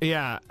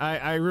 Yeah,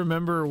 I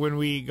remember when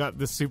we got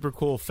the super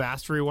cool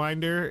fast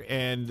rewinder,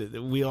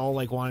 and we all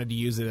wanted to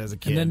use it as a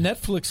kid. And then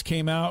Netflix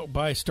came out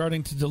by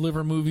starting to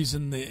deliver movies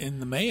in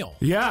the mail.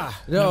 Yeah.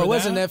 No, Remember it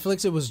wasn't that?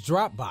 Netflix. It was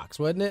Dropbox,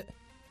 wasn't it?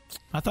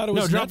 I thought it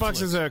was Dropbox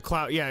Netflix. is a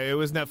cloud. Yeah, it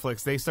was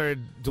Netflix. They started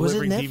Was it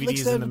delivering Netflix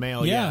DVDs then? in the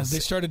mail. Yeah, yes. they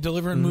started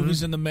delivering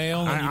movies in the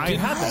mail. And I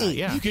had that,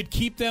 yeah. You could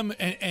keep them,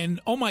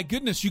 and oh my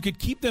goodness, you could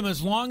keep them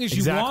as long as you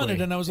Exactly.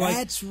 wanted. And I was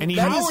like, And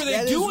how are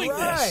they doing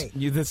this?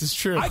 This is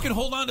true. I could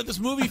hold on to this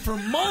movie for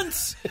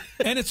months,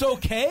 and it's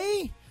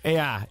okay.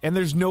 Yeah, and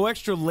there's no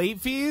extra late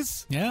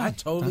fees. Yeah, I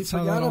totally that's how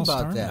forgot that all about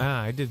started. that.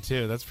 I did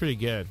too. That's pretty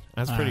good.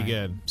 That's All pretty right.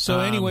 good.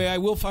 So anyway, I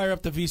will fire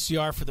up the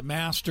VCR for the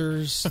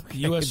Masters, the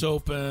U.S.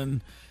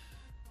 Open,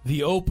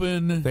 the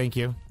Open. Thank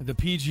you. The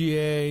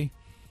PGA,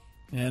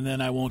 and then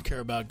I won't care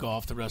about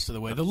golf the rest of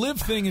the way. The live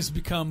thing has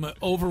become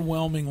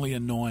overwhelmingly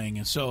annoying,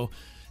 and so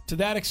to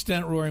that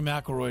extent, Rory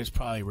McIlroy is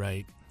probably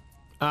right.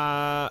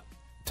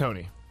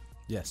 Tony,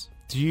 Yes.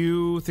 do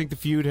you think the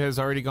feud has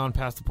already gone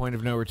past the point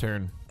of no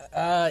return?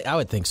 I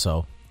would think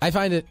so. I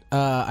find it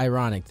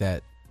ironic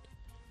that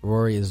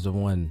Rory is the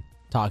one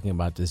talking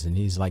about this, and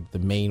he's like the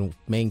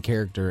main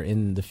character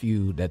in the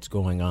feud that's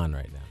going on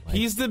right now. Like,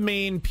 He's the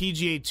main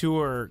PGA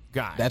Tour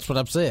guy. that's what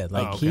I'm saying.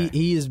 Like Oh, okay.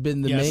 he has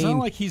been the Yeah, main. it's not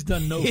like he's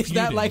done no It's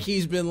not feuding. like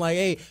he's been like,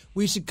 hey,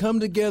 we should come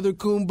together,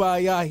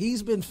 kumbaya.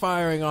 He's been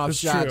firing off That's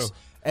shots true.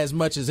 as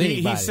much as He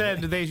anybody.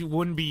 said they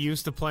wouldn't be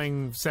used to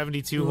playing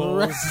 72 holes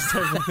Right.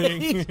 type of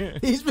thing.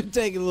 He's been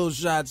taking little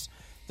shots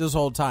this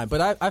whole time,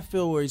 but I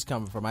feel where he's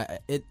coming from.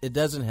 It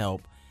doesn't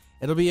help.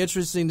 It'll be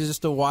interesting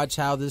to watch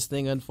how this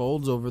thing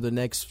unfolds over the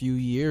next few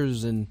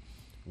years and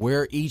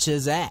where each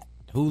is at.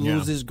 Who Yeah.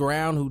 loses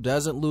ground, who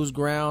doesn't lose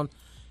ground.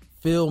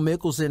 Phil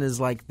Mickelson is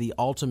like the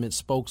ultimate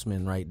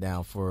spokesman right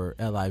now for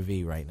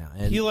LIV right now.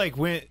 And He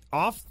went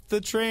off the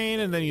train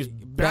and then he's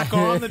back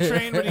on the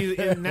train, but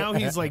and now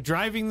he's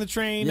driving the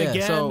train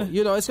again. So it's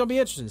going to be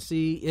interesting to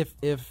see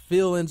if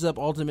Phil ends up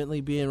ultimately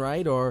being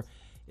right, or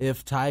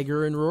if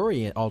Tiger and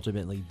Rory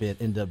ultimately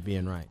end up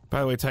being right.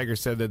 By the way, Tiger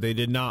said that they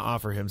did not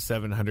offer him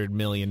 $700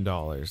 million.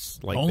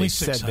 Like Only they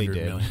said they $600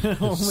 did. million.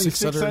 Only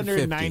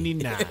 650.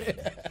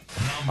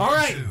 $699. All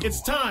right,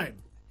 it's time.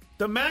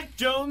 The Mac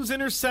Jones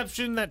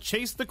interception that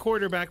chased the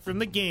quarterback from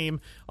the game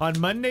on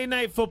Monday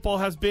Night Football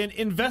has been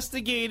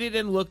investigated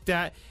and looked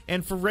at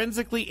and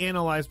forensically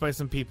analyzed by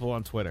some people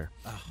on Twitter.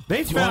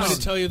 They Do you want me to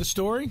found. tell you the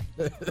story?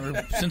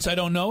 Or, since I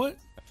don't know it?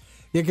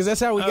 Yeah, because that's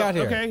how we got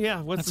here. Okay,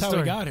 yeah. What's That's the how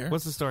story? we got here.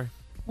 What's the story?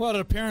 Well,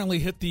 it apparently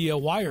hit the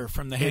wire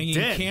from the hanging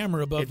did.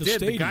 camera above It the did,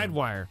 stadium. the guide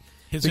wire.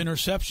 His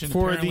interception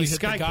for apparently the hit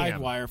sky the guide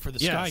cam. wire for the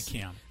Yes. sky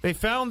cam. They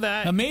found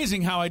that.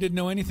 Amazing how I didn't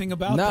know anything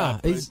about Nah,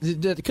 that. but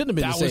it couldn't have been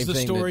that the same was the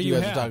thing story that you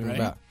you guys had, are talking right?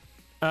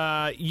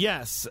 about.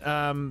 Yes,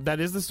 that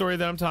is the story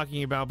that I'm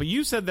talking about. But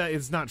you said that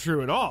it's not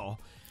true at all.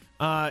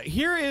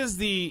 Here is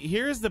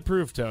the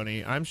proof,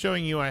 Tony. I'm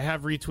showing you. I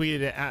have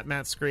retweeted it at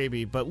Matt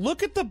Scraby. But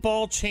look at the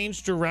ball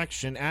change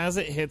direction as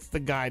it hits the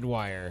guide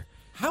wire.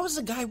 How is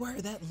the guide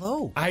wire that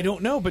low? I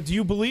don't know, but do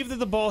you believe that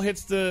the ball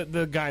hits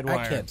the guide wire?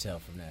 I can't tell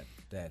from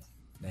that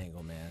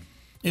angle, man.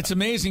 It's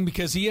amazing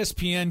because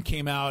ESPN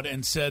came out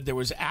and said there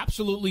was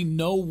absolutely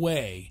no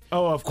way.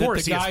 Oh, of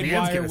course, that the guide ESPN's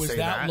wire gonna was say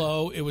that that.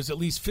 low. It was at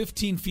least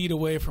 15 feet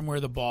away from where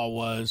the ball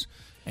was,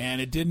 and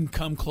it didn't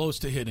come close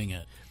to hitting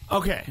it.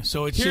 Okay,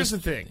 So it's here's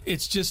just, the thing.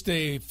 It's just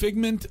a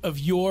figment of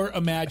your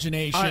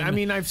imagination. I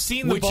mean, I've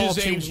seen the which ball is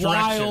change a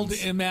wild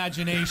directions.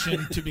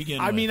 imagination to begin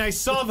with. I mean, I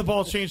saw the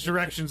ball change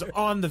directions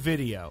on the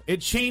video.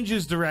 It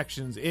changes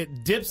directions.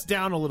 It dips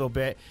down a little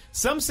bit.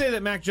 Some say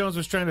that Mac Jones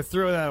was trying to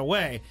throw that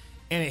away,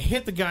 and it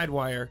hit the guide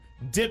wire,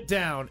 dipped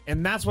down,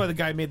 and that's why the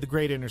guy made the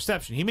great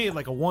interception. He made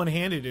like a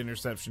one-handed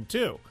interception,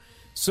 too.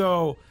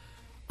 So,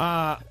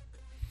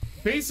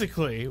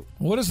 basically,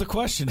 what is the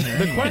question here?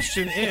 the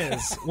question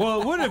is,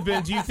 well, it would have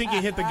been, do you think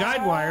it hit the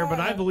guide wire? But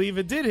I believe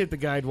it did hit the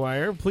guide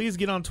wire. Please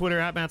get on Twitter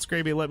at Matt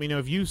Scraby and let me know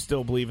if you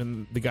still believe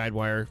in the guide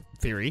wire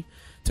theory.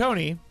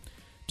 Tony,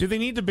 do they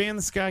need to ban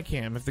the sky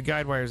cam if the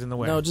guide wire is in the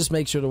way? No, just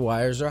make sure the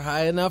wires are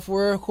high enough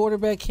where a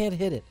quarterback can't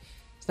hit it.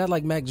 It's not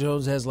like Mac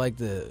Jones has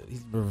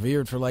he's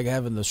revered for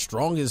having the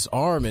strongest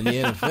arm in the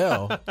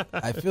NFL.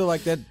 I feel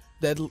like that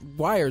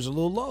wire's a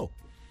little low.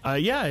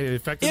 Yeah, it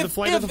affected the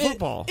flight of the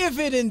football. If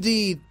it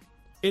indeed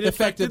It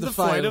affected the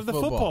flight of the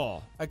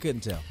football. I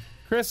couldn't tell.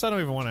 Chris, I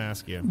don't even want to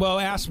ask you. Well,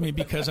 ask me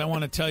because I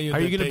want to tell you. Are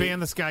that you going to they- ban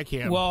the sky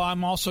cam? Well,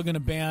 I'm also going to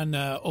ban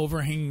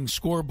overhanging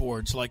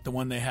scoreboards like the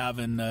one they have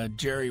in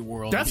Jerry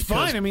World. That's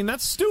because- fine. I mean,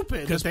 that's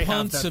stupid. Because that they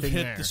punts have, have that thing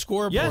hit there. the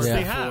scoreboard Yes, before.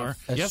 they have.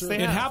 Yes, they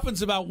It have.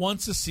 happens about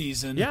once a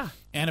season. Yeah.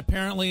 And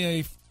apparently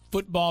a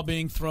football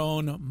being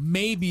thrown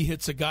maybe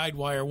hits a guide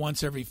wire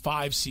once every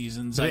 5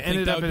 seasons. But I it think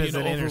ended that up would be as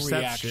an an overreaction.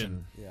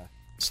 interception. Yeah.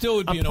 Still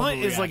would be a an punt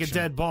overreaction. is like a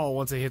dead ball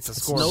once it hits a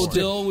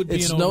scoreboard.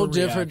 It's no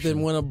different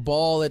than when a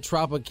ball at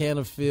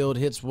Tropicana Field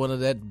hits one of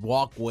that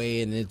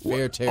walkway and it's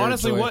fair territory.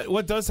 Honestly,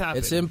 what does happen?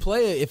 It's in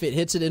play if it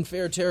hits it in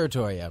fair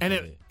territory.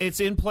 And it's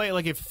in play,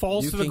 like it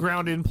falls to the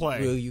ground in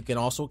play. You can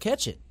also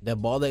catch it. That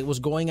ball that was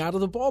going out of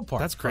the ballpark.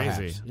 That's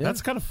crazy. Yeah.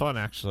 That's kind of fun,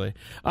 actually.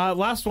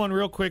 Last one,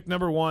 real quick.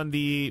 Number one,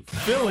 the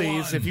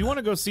Phillies. If you want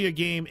to go see a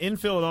game in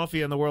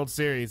Philadelphia in the World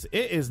Series,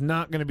 it is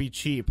not going to be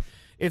cheap.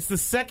 It's the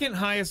second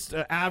highest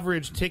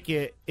average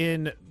ticket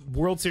in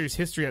World Series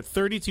history at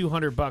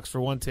 $3,200 for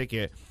one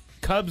ticket.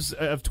 Cubs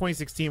of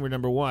 2016 were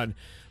number one.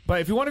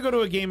 But if you want to go to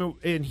a game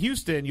in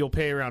Houston, you'll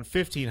pay around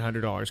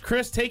 $1,500.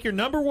 Chris, take your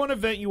number one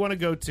event you want to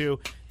go to.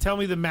 Tell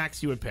me the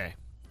max you would pay.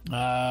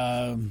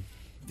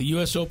 The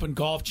U.S. Open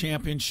Golf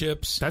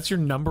Championships. That's your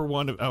number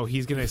one. Oh,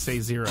 he's going to say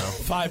 $0.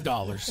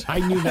 $5. I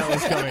knew that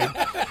was coming.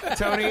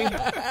 Tony?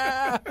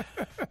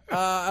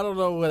 I don't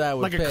know what I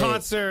would like pay. Like a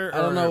concert? I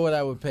don't know what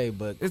I would pay,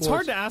 but it's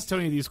hard to ask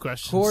Tony these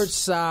questions.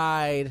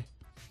 Courtside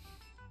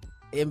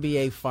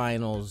NBA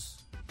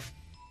Finals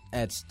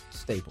at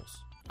Staples.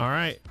 All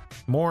right.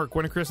 More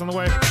Gwen and Chris on the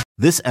way.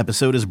 This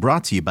episode is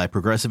brought to you by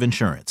Progressive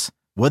Insurance.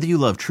 Whether you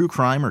love true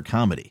crime or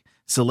comedy,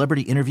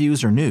 celebrity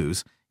interviews or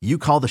news, you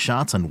call the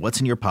shots on what's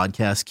in your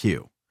podcast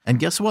queue. And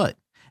guess what?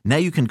 Now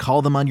you can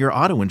call them on your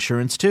auto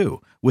insurance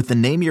too with the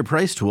Name Your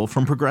Price tool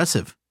from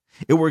Progressive.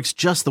 It works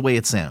just the way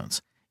it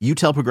sounds. You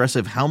tell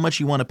Progressive how much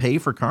you want to pay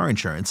for car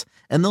insurance,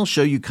 and they'll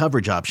show you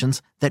coverage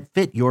options that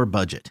fit your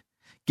budget.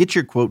 Get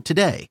your quote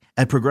today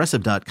at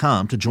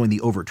Progressive.com to join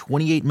the over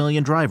 28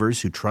 million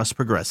drivers who trust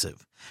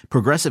Progressive.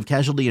 Progressive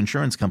Casualty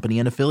Insurance Company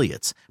and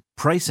Affiliates.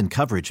 Price and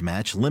coverage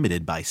match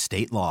limited by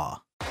state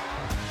law.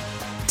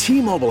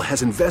 T-Mobile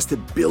has invested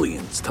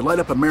billions to light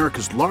up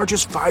America's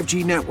largest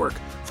 5G network,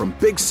 from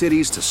big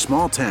cities to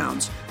small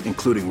towns,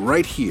 including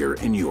right here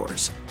in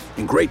yours.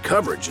 And great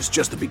coverage is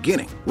just the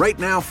beginning. Right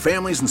now,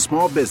 families and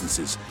small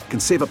businesses can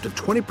save up to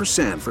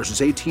 20%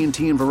 versus AT&T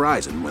and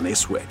Verizon when they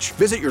switch.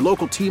 Visit your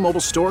local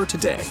T-Mobile store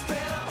today.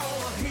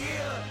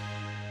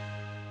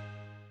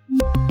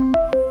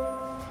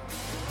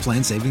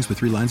 Plan savings with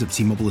 3 lines of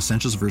T-Mobile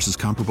Essentials versus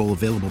comparable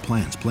available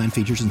plans. Plan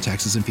features and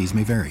taxes and fees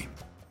may vary.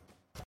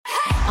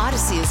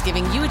 Odyssey is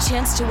giving you a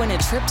chance to win a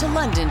trip to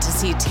London to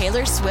see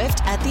Taylor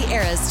Swift at the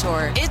Eras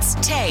Tour. It's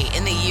Tay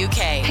in the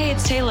UK. Hey,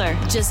 it's Taylor.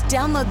 Just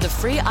download the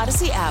free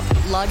Odyssey app,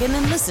 log in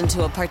and listen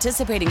to a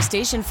participating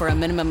station for a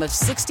minimum of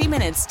 60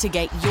 minutes to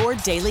get your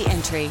daily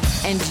entry.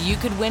 And you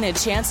could win a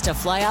chance to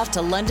fly off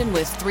to London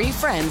with 3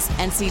 friends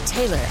and see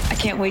Taylor. I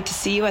can't wait to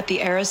see you at the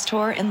Eras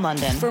Tour in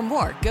London. For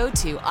more, go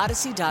to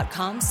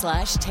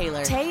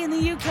odyssey.com/Taylor. Tay in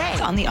the UK.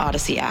 It's on the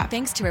Odyssey app.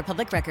 Thanks to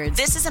Republic Records.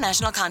 This is a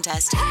national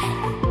contest.